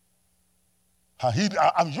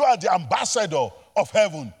 And you are the ambassador of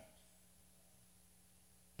heaven.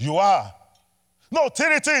 You are. No,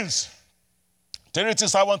 three things. Three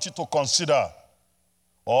things I want you to consider.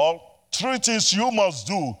 Or three things you must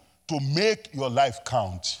do to make your life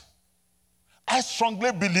count. I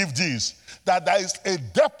strongly believe this, that there is a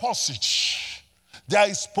deposit. There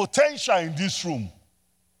is potential in this room.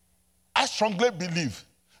 I strongly believe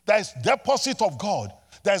there is deposit of God.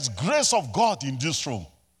 There is grace of God in this room.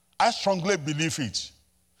 I strongly believe it.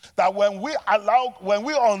 That when we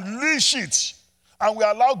unleash it, and we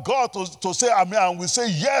allow God to say amen, and we say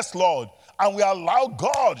yes, Lord, and we allow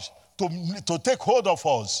God to take hold of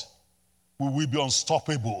us, we will be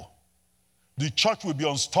unstoppable. The church will be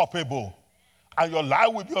unstoppable. And your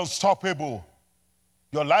life will be unstoppable.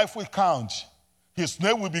 Your life will count. His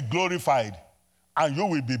name will be glorified. And you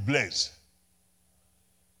will be blessed.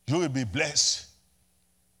 You will be blessed.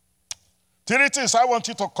 Three things I want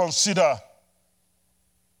you to consider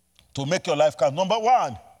to make your life count. Number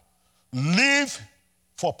one, live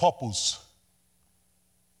for purpose.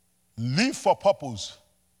 Live for purpose.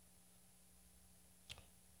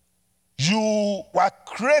 You were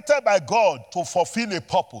created by God to fulfill a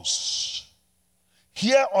purpose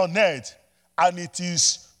here on earth, and it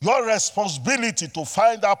is your responsibility to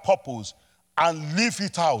find that purpose and live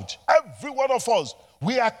it out. Every one of us,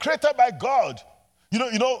 we are created by God.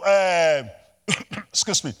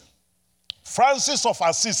 Excuse me. Francis of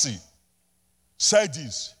Assisi said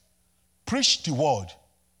this: preach the word.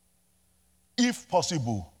 If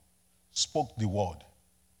possible, spoke the word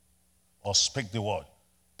or speak the word.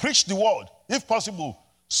 Preach the word. If possible,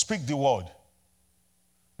 speak the word.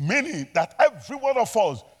 Meaning that every one of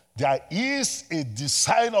us, there is a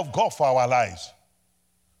design of God for our lives.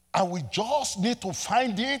 And we just need to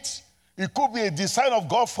find it. It could be a design of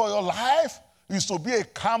God for your life. It's to be a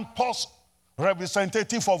campus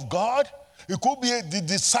representative of God. It could be the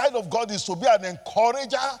design of God is to be an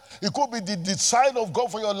encourager. It could be the design of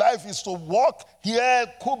God for your life is to walk here.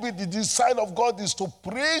 It could be the design of God is to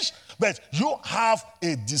preach. But you have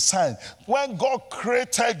a design. When God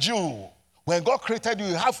created you,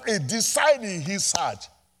 you have a design in his heart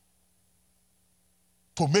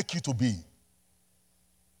to make you to be.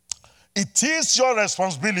 It is your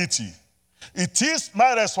responsibility. It is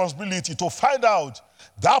my responsibility to find out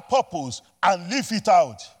that purpose and live it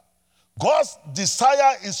out. God's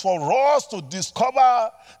desire is for us to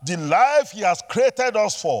discover the life he has created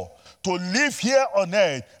us for, to live here on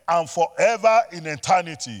earth and forever in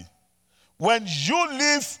eternity. When you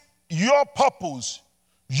live your purpose,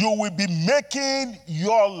 you will be making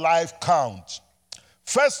your life count.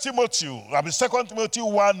 2 Timothy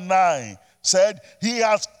 1:9 said, he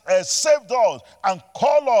has saved us and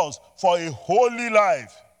called us for a holy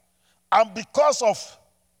life. Not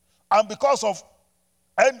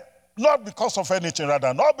because of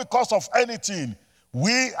anything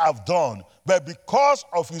we have done, but because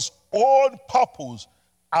of his own purpose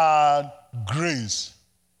and grace.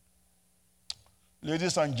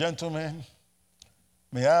 Ladies and gentlemen,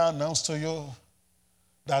 may I announce to you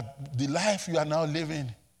that the life you are now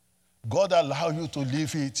living, God allowed you to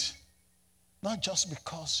live it, not just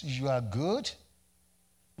because you are good,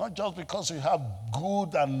 not just because you have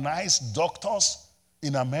good and nice doctors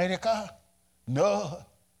in America. No,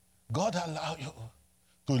 God allowed you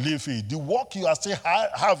to live it. The work you are still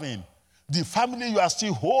having, the family you are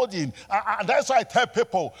still holding. And that's why I tell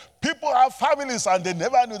people have families and they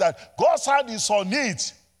never knew that God's hand is on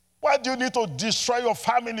it. Why do you need to destroy your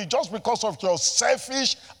family just because of your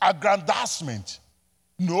selfish aggrandizement?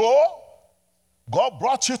 No. God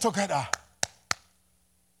brought you together.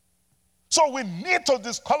 So we need to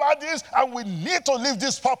discover this and we need to live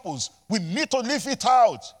this purpose. We need to live it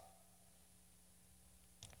out.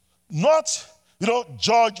 Not,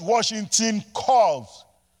 George Washington Carver,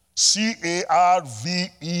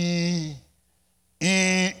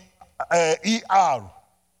 Carver,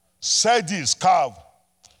 said this, Carver: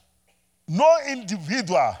 no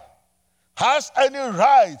individual has any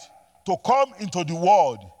right to come into the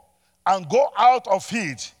world and go out of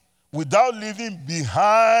it without leaving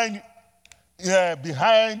behind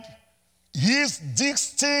his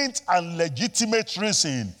distinct and legitimate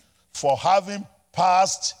reason for having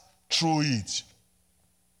passed through it.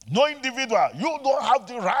 No individual, you don't have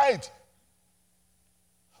the right.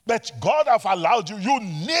 But God has allowed you. You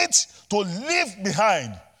need to leave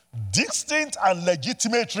behind distinct and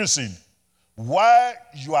legitimate reason why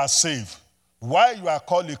you are saved, why you are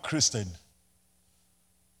called a Christian.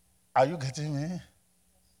 Are you getting me?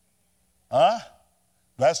 Huh?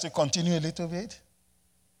 Do I still continue a little bit?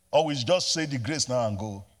 Or we just say the grace now and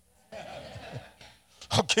go?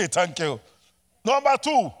 Okay, thank you. Number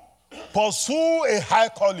 2, pursue a high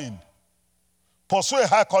calling. Pursue a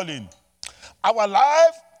high calling. Our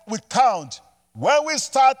life will count when we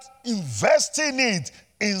start investing it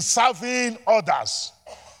in serving others.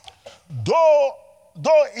 Though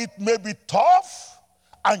it may be tough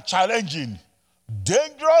and challenging,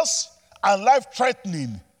 dangerous and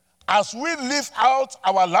life-threatening, as we live out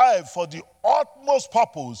our life for the utmost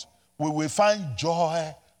purpose, we will find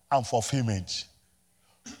joy and fulfillment.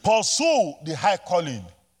 Pursue the high calling.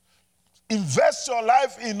 Invest your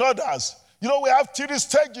life in others. You know, we have 3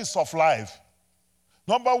 stages of life.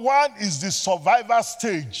 Number 1 is the survivor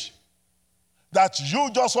stage. That you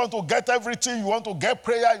just want to get everything. You want to get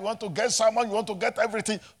prayer. You want to get sermon. You want to get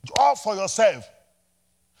everything all for yourself.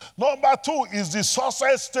 Number 2 is the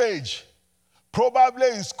success stage. Probably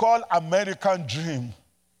it's called American dream.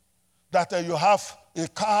 That you have a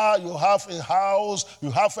car, you have a house, you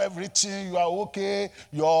have everything, you are okay.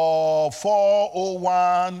 Your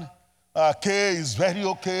 401k is very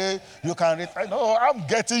okay. You can retire. No, I'm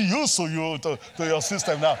getting used to you, to your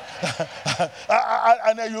system now.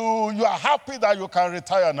 And you are happy that you can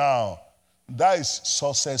retire now. That is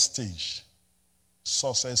success stage.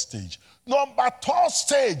 Success stage. Number 3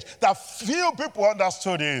 stage that few people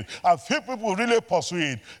understood it and few people really pursue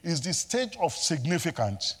it is the stage of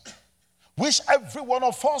significance, which every one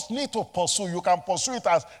of us need to pursue. You can pursue it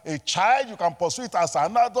as a child, you can pursue it as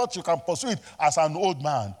an adult, you can pursue it as an old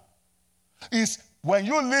man. It's when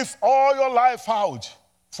you live all your life out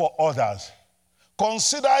for others.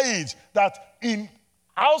 Consider it that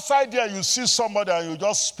outside there you see somebody and you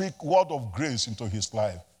just speak word of grace into his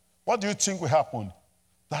life. What do you think will happen?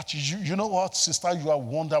 That you know what, sister, you are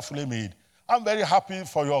wonderfully made. I'm very happy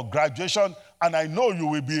for your graduation, and I know you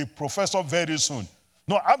will be a professor very soon.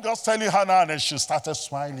 No, I'm just telling her now, and she started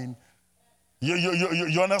smiling.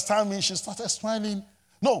 You understand me? She started smiling.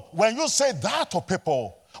 No, when you say that to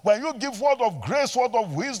people, when you give word of grace, word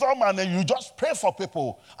of wisdom, and then you just pray for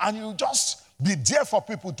people, and you just be there for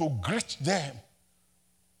people to greet them,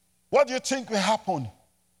 what do you think will happen?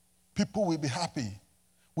 People will be happy.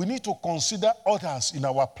 We need to consider others in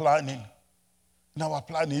our planning. In our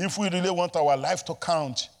planning, if we really want our life to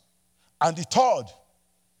count. And the 3rd,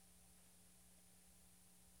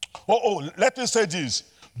 let me say this.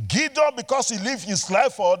 Gideon, because he lived his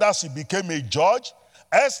life for others, he became a judge.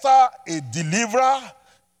 Esther, a deliverer.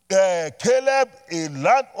 Caleb, a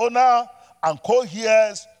landowner, and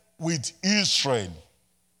co-heirs with Israel.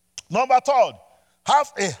 Number 3,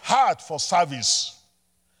 have a heart for service.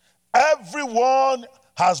 Everyone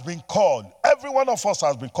has been called. Every one of us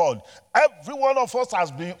has been called. Every one of us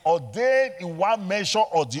has been ordained in one measure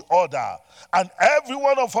or the other. And every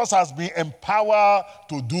one of us has been empowered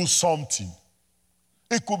to do something.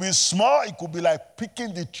 It could be small. It could be like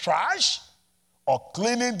picking the trash or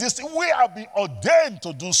cleaning this. We have been ordained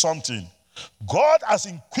to do something. God has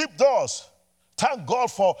equipped us. Thank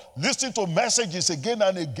God for listening to messages again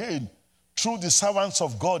and again through the servants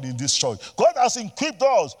of God in this church. God has equipped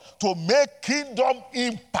us to make kingdom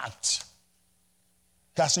impact.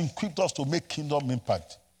 He has equipped us to make kingdom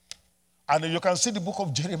impact. And you can see the book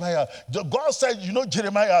of Jeremiah. God said,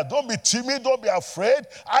 Jeremiah, don't be timid, don't be afraid.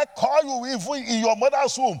 I call you even in your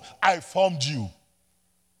mother's womb. I formed you.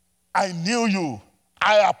 I knew you.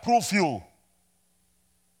 I approve you.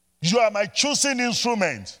 You are my chosen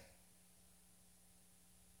instrument.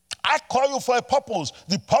 I call you for a purpose.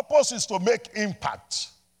 The purpose is to make impact.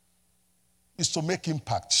 Is to make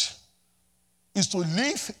impact. Is to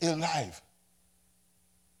live a life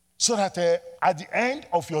so that at the end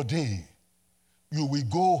of your day, you will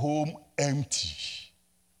go home empty.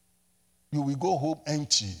 You will go home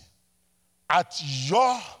empty. At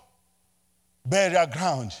your burial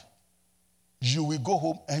ground, you will go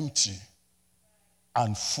home empty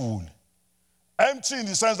and full. Empty in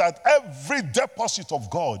the sense that every deposit of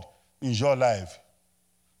God in your life,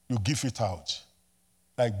 you give it out,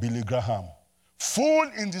 like Billy Graham. Full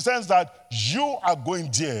in the sense that you are going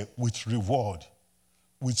there with reward,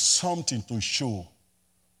 with something to show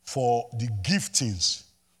for the giftings,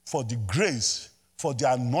 for the grace, for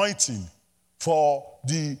the anointing, for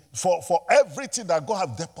everything that God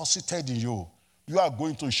has deposited in you. You are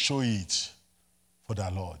going to show it for the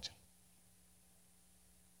Lord.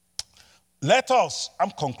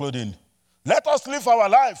 I'm concluding. Let us live our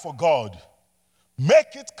life for God.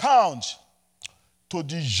 Make it count to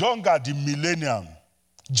the younger, the millennium,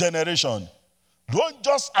 generation. Don't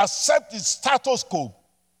just accept the status quo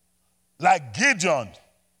like Gideon,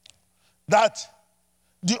 that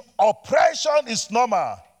the oppression is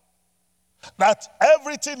normal, that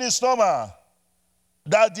everything is normal,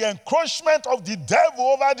 that the encroachment of the devil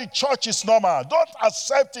over the church is normal. Don't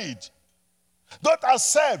accept it. Don't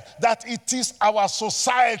accept that it is our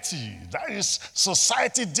society. That is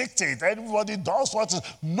society dictate. Everybody does what is.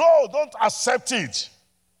 No, don't accept it.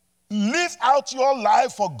 Live out your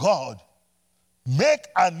life for God. Make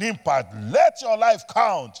an impact. Let your life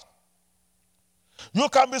count. You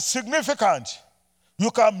can be significant. You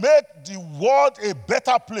can make the world a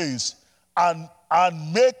better place and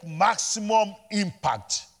make maximum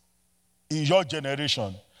impact in your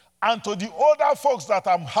generation. And to the older folks that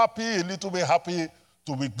I'm happy, a little bit happy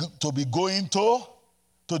to be going to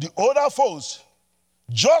the older folks,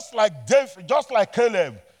 just like Dave, just like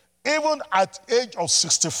Caleb, even at age of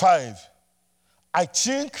 65, I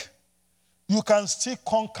think you can still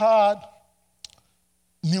conquer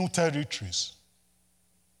new territories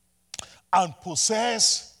and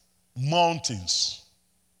possess mountains.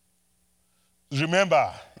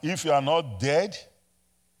 Remember, if you are not dead,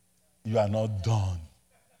 you are not done.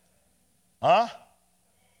 Huh?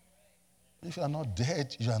 If you are not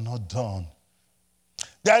dead, you are not done.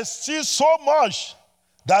 There is still so much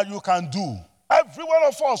that you can do. Every one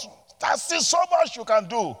of us, there's still so much you can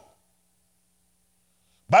do.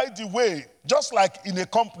 By the way, just like in a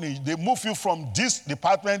company, they move you from this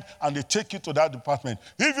department and they take you to that department.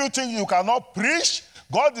 If you think you cannot preach,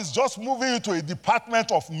 God is just moving you to a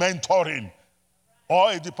department of mentoring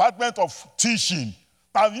or a department of teaching.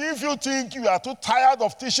 And if you think you are too tired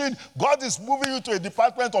of teaching, God is moving you to a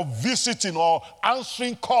department of visiting or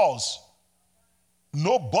answering calls.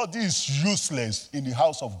 Nobody is useless in the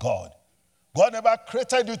house of God. God never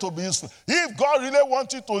created you to be useless. If God really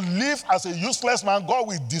wants you to live as a useless man, God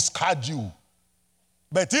will discard you.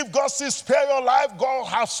 But if God says spare your life, God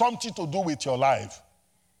has something to do with your life.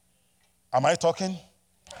 Am I talking?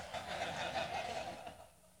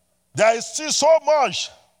 There is still so much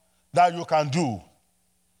that you can do.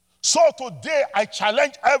 So today, I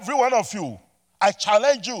challenge every one of you. I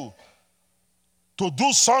challenge you to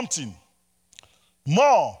do something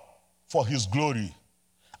more for His glory.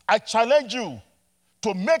 I challenge you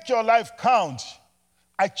to make your life count.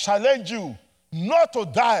 I challenge you not to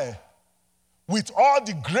die with all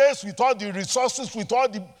the grace, with all the resources, with all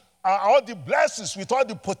the blessings, with all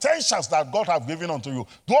the potentials that God has given unto you.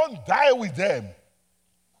 Don't die with them.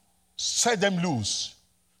 Set them loose.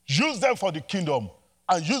 Use them for the kingdom.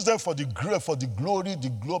 And use them for the glory,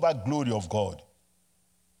 the global glory of God.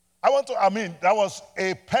 That was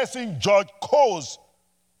a person, George Coles,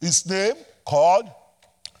 his name, called.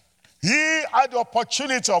 He had the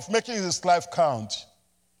opportunity of making his life count,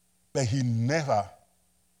 but he never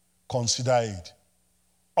considered it.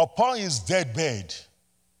 Upon his deathbed,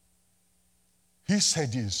 he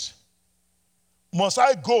said this, "Must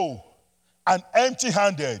I go and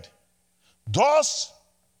empty-handed? Thus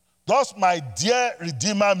my dear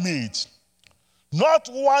Redeemer meet, not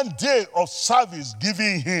one day of service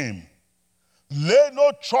giving him, lay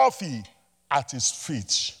no trophy at his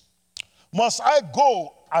feet. Must I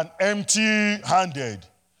go and empty-handed?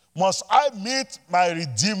 Must I meet my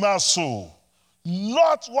Redeemer's soul?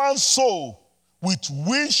 Not one soul with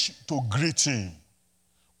wish to greet him.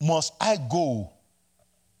 Must I go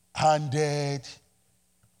handed,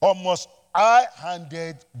 or must I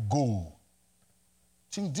handed go?"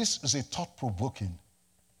 I think this is a thought-provoking.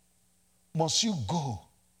 Must you go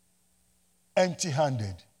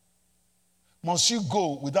empty-handed? Must you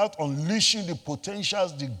go without unleashing the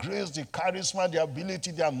potentials, the grace, the charisma, the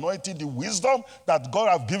ability, the anointing, the wisdom that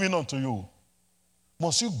God has given unto you?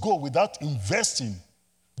 Must you go without investing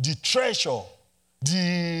the treasure,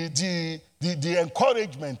 the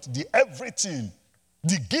encouragement, the everything,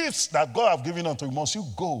 the gifts that God has given unto you? Must you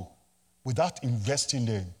go without investing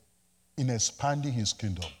them in expanding His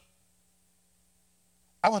kingdom?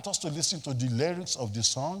 I want us to listen to the lyrics of the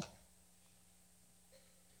song,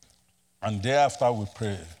 and thereafter we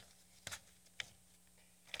pray.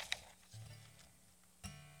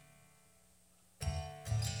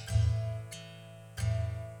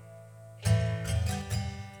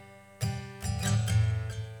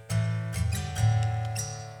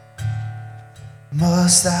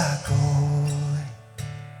 Must I go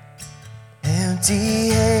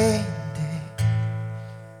empty-handed?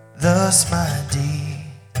 Thus my dear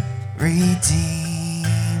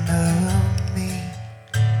Redeemer me.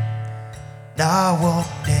 Now one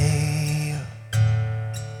day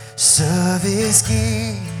service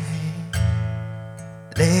giving,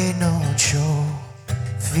 lay no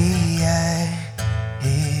trophy at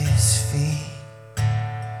His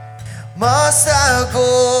Must I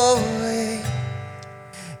go away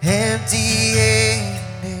empty-handed?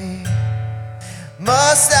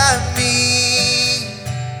 Must I meet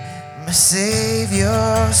my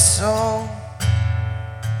Savior's soul?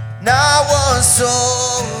 Not one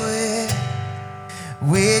soul with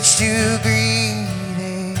which to greet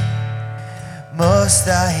it. Must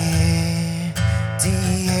I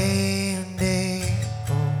empty-handed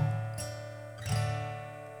go?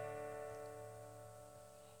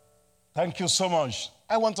 Thank you so much.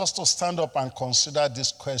 I want us to stand up and consider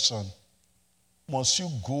this question. Must you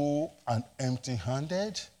go and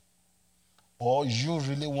empty-handed? Or you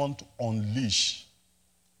really want to unleash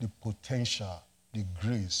the potential, the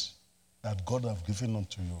grace that God has given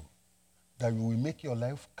unto you? That you will make your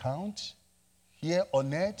life count here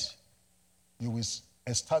on earth? You will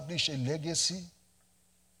establish a legacy?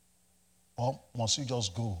 Or must you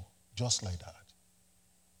just go just like that?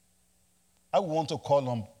 I want to call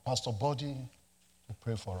on Pastor Buddy to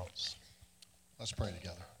pray for us. Let's pray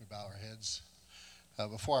together. We bow our heads.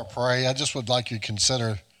 Before I pray, I just would like you to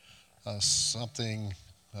consider something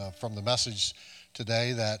from the message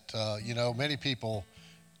today that, many people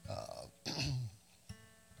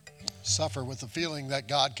suffer with the feeling that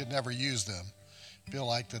God could never use them, feel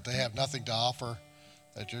like that they have nothing to offer,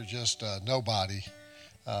 that you're just nobody,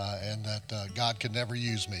 and that God could never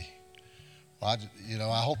use me. I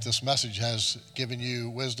hope this message has given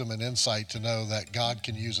you wisdom and insight to know that God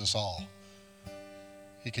can use us all.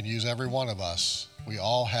 He can use every one of us. We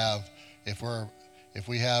all have, if we're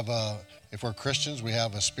Christians, we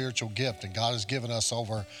have a spiritual gift, and God has given us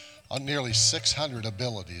over nearly 600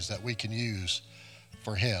 abilities that we can use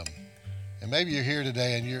for Him. And maybe you're here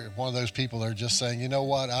today and you're one of those people that are just saying, you know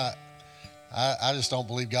what, I just don't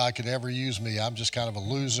believe God could ever use me. I'm just kind of a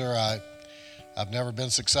loser. I've never been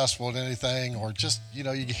successful at anything, or just, you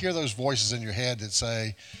hear those voices in your head that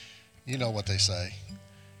say, you know what they say.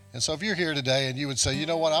 And so if you're here today and you would say, you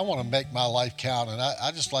know what, I want to make my life count, and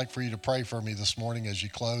I just like for you to pray for me this morning as you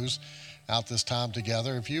close out this time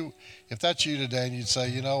together. If that's you today and you'd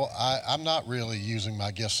say, I'm not really using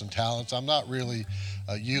my gifts and talents, I'm not really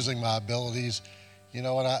using my abilities, and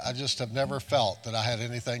I just have never felt that I had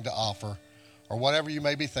anything to offer, or whatever you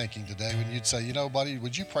may be thinking today, when you'd say, buddy,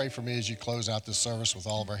 would you pray for me as you close out this service with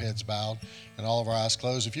all of our heads bowed and all of our eyes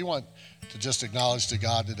closed? If you want to just acknowledge to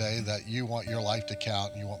God today that you want your life to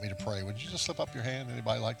count and you want me to pray, would you just slip up your hand?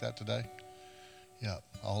 Anybody like that today? Yeah,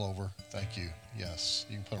 all over. Thank you. Yes,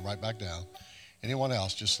 you can put it right back down. Anyone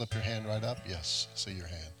else? Just slip your hand right up. Yes, I see your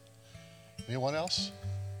hand. Anyone else?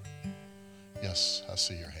 Yes, I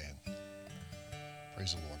see your hand.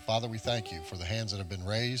 Praise the Lord. Father, we thank you for the hands that have been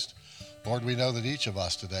raised. Lord, we know that each of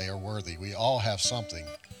us today are worthy. We all have something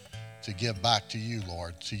to give back to you,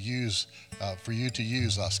 Lord, to use, for you to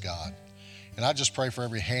use us, God. And I just pray for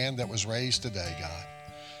every hand that was raised today, God.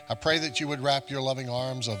 I pray that you would wrap your loving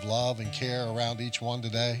arms of love and care around each one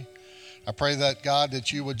today. I pray that, God,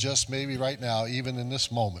 that you would just maybe right now, even in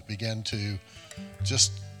this moment, begin to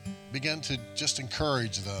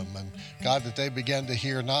encourage them. And God, that they begin to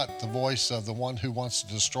hear not the voice of the one who wants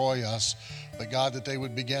to destroy us, but God, that they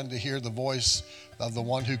would begin to hear the voice of the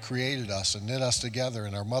one who created us and knit us together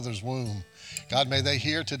in our mother's womb. God, may they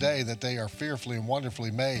hear today that they are fearfully and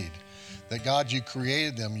wonderfully made, that God, you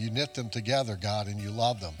created them, you knit them together, God, and you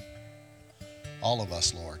love them. All of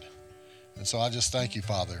us, Lord. And so I just thank you,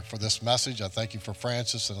 Father, for this message. I thank you for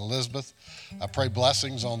Francis and Elizabeth. I pray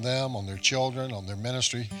blessings on them, on their children, on their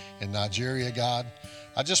ministry in Nigeria, God.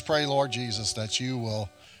 I just pray, Lord Jesus, that you will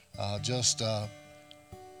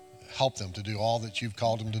help them to do all that you've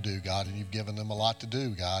called them to do, God, and you've given them a lot to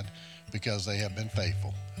do, God, because they have been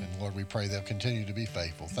faithful. And Lord, we pray they'll continue to be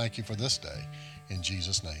faithful. Thank you for this day. In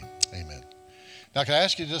Jesus' name, amen. Now, can I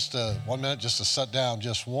ask you just 1 minute, just to sit down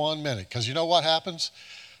just 1 minute? Because you know what happens?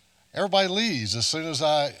 Everybody leaves as soon as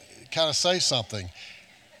I kind of say something.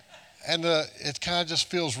 And it kind of just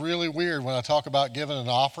feels really weird when I talk about giving an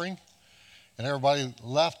offering. And everybody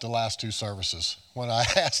left the last two services when I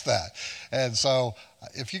asked that. And so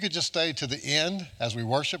if you could just stay to the end as we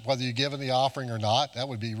worship, whether you give in the offering or not, that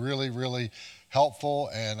would be really, really helpful.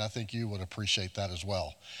 And I think you would appreciate that as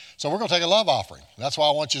well. So we're going to take a love offering. That's why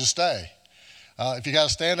I want you to stay. If you got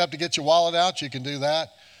to stand up to get your wallet out, you can do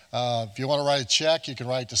that. If you want to write a check, you can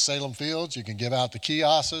write to Salem Fields. You can give out the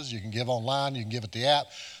kiosks. You can give online. You can give at the app.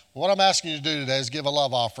 What I'm asking you to do today is give a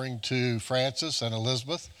love offering to Francis and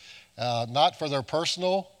Elizabeth, not for their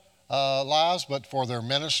personal lives, but for their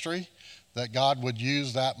ministry, that God would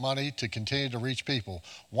use that money to continue to reach people.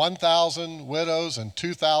 1,000 widows and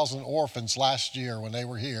 2,000 orphans last year when they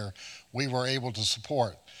were here, we were able to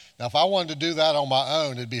support. Now, if I wanted to do that on my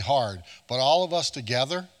own, it'd be hard. But all of us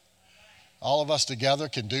together, All of us together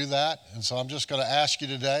can do that. And so I'm just going to ask you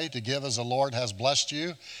today to give as the Lord has blessed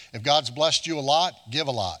you. If God's blessed you a lot, give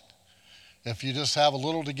a lot. If you just have a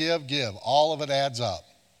little to give, give. All of it adds up.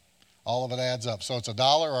 All of it adds up. So it's $1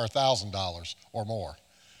 or $1,000 or more.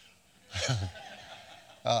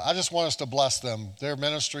 I just want us to bless them. Their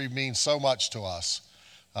ministry means so much to us,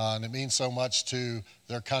 and it means so much to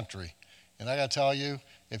their country. And I got to tell you,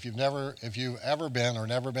 if you've ever been or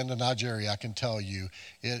never been to Nigeria, I can tell you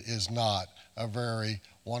it is not a very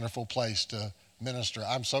wonderful place to minister.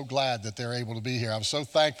 I'm so glad that they're able to be here. I'm so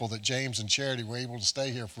thankful that James and Charity were able to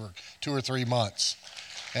stay here for 2 or 3 months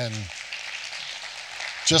and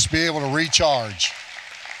just be able to recharge.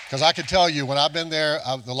 Because I can tell you, when I've been there,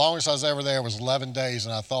 the longest I was ever there was 11 days,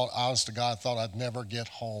 and I thought, honest to God, I thought I'd never get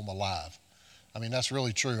home alive. I mean, that's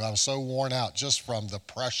really true. I was so worn out just from the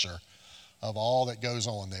pressure of all that goes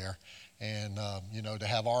on there. And, to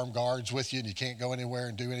have armed guards with you and you can't go anywhere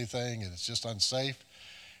and do anything, and it's just unsafe.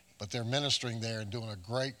 But they're ministering there and doing a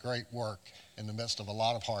great, great work in the midst of a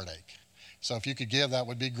lot of heartache. So if you could give, that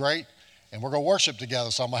would be great. And we're going to worship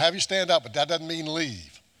together. So I'm going to have you stand up, but that doesn't mean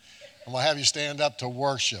leave. I'm going to have you stand up to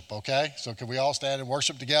worship, okay? So can we all stand and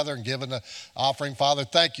worship together and give an offering? Father,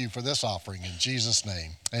 thank you for this offering in Jesus'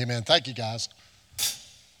 name. Amen. Thank you, guys.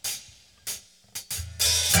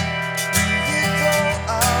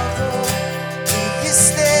 I'll go. If you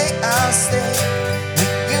stay, I'll stay. When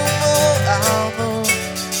you move, I'll move.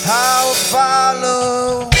 I will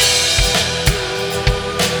follow.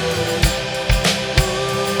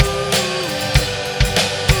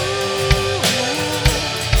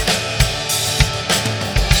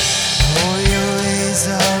 All your ways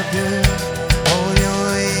are good. All your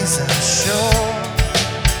ways are sure.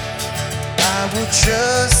 I will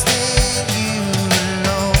trust in you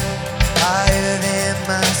alone. Higher than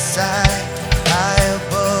my sight, high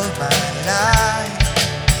above my life.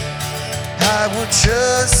 I will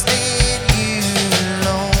trust in you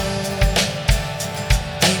alone,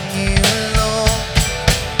 in you alone.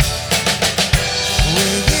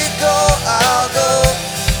 Where you go, I'll go.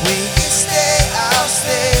 Where you stay, I'll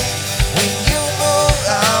stay. When you move,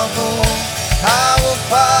 I'll move. I will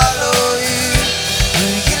follow you. Who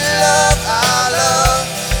you love, I'll love.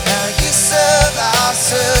 How you serve, I'll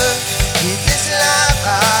serve. If this life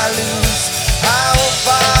I lose, I will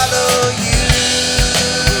follow you.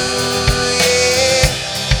 Yeah,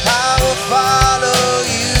 I will follow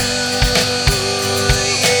you.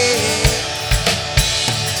 Yeah,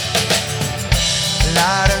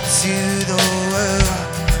 light unto the world,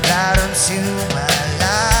 light unto my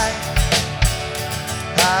life.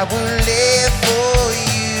 I will live for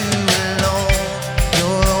you alone.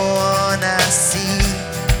 You're the one I see,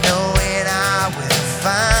 knowing I will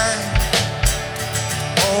find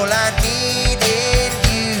all I need in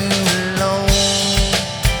you alone,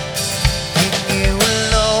 in you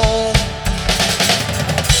alone.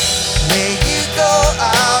 Where you go,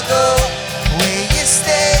 I'll go. Where you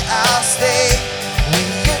stay, I'll stay. When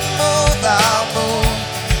you move, I'll move.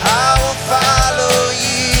 I will follow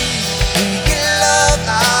you. Who you love,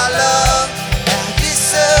 I'll love. How you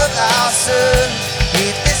serve, I'll serve.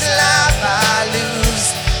 If this life I lose,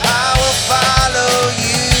 I will follow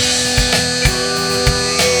you.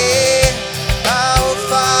 Yeah, I will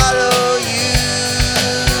follow you.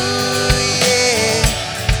 Yeah,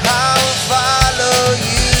 I will follow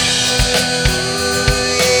you.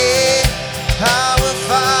 Yeah, I will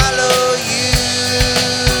follow you.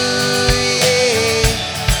 Yeah,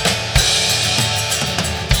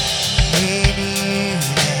 in you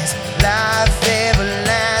there's life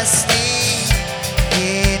everlasting.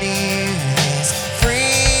 In you there's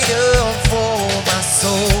freedom for my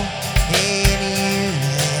soul. In you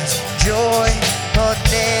there's joy,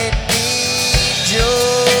 unending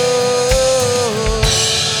joy.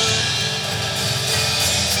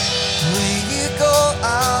 Where you go,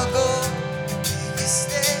 I'll go. Where you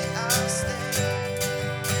stay, I'll stay.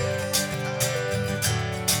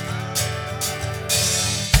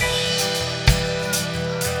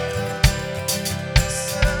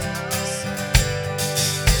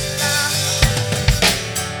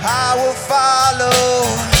 I will follow.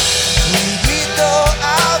 Where you go,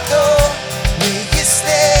 I'll go. Where you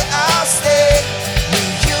stay, I'll stay.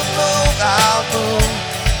 Where you move, I'll move.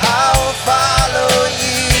 I will follow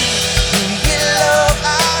you. Who you love,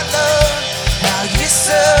 I'll love. How you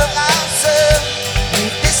serve, I'll serve.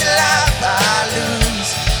 If this life I lose,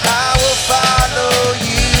 I will follow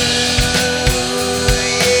you.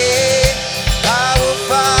 Yeah, I will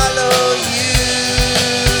follow you.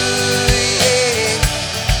 Yeah,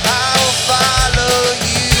 I will follow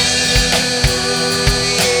you.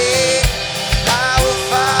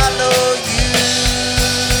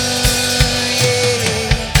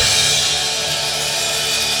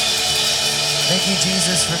 Thank you,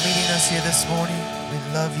 Jesus, for meeting us here this morning.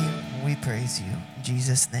 We love you. We praise you. In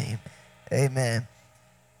Jesus' name, amen.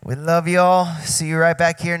 We love you all. See you right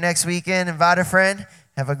back here next weekend. Invite a friend.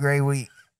 Have a great week.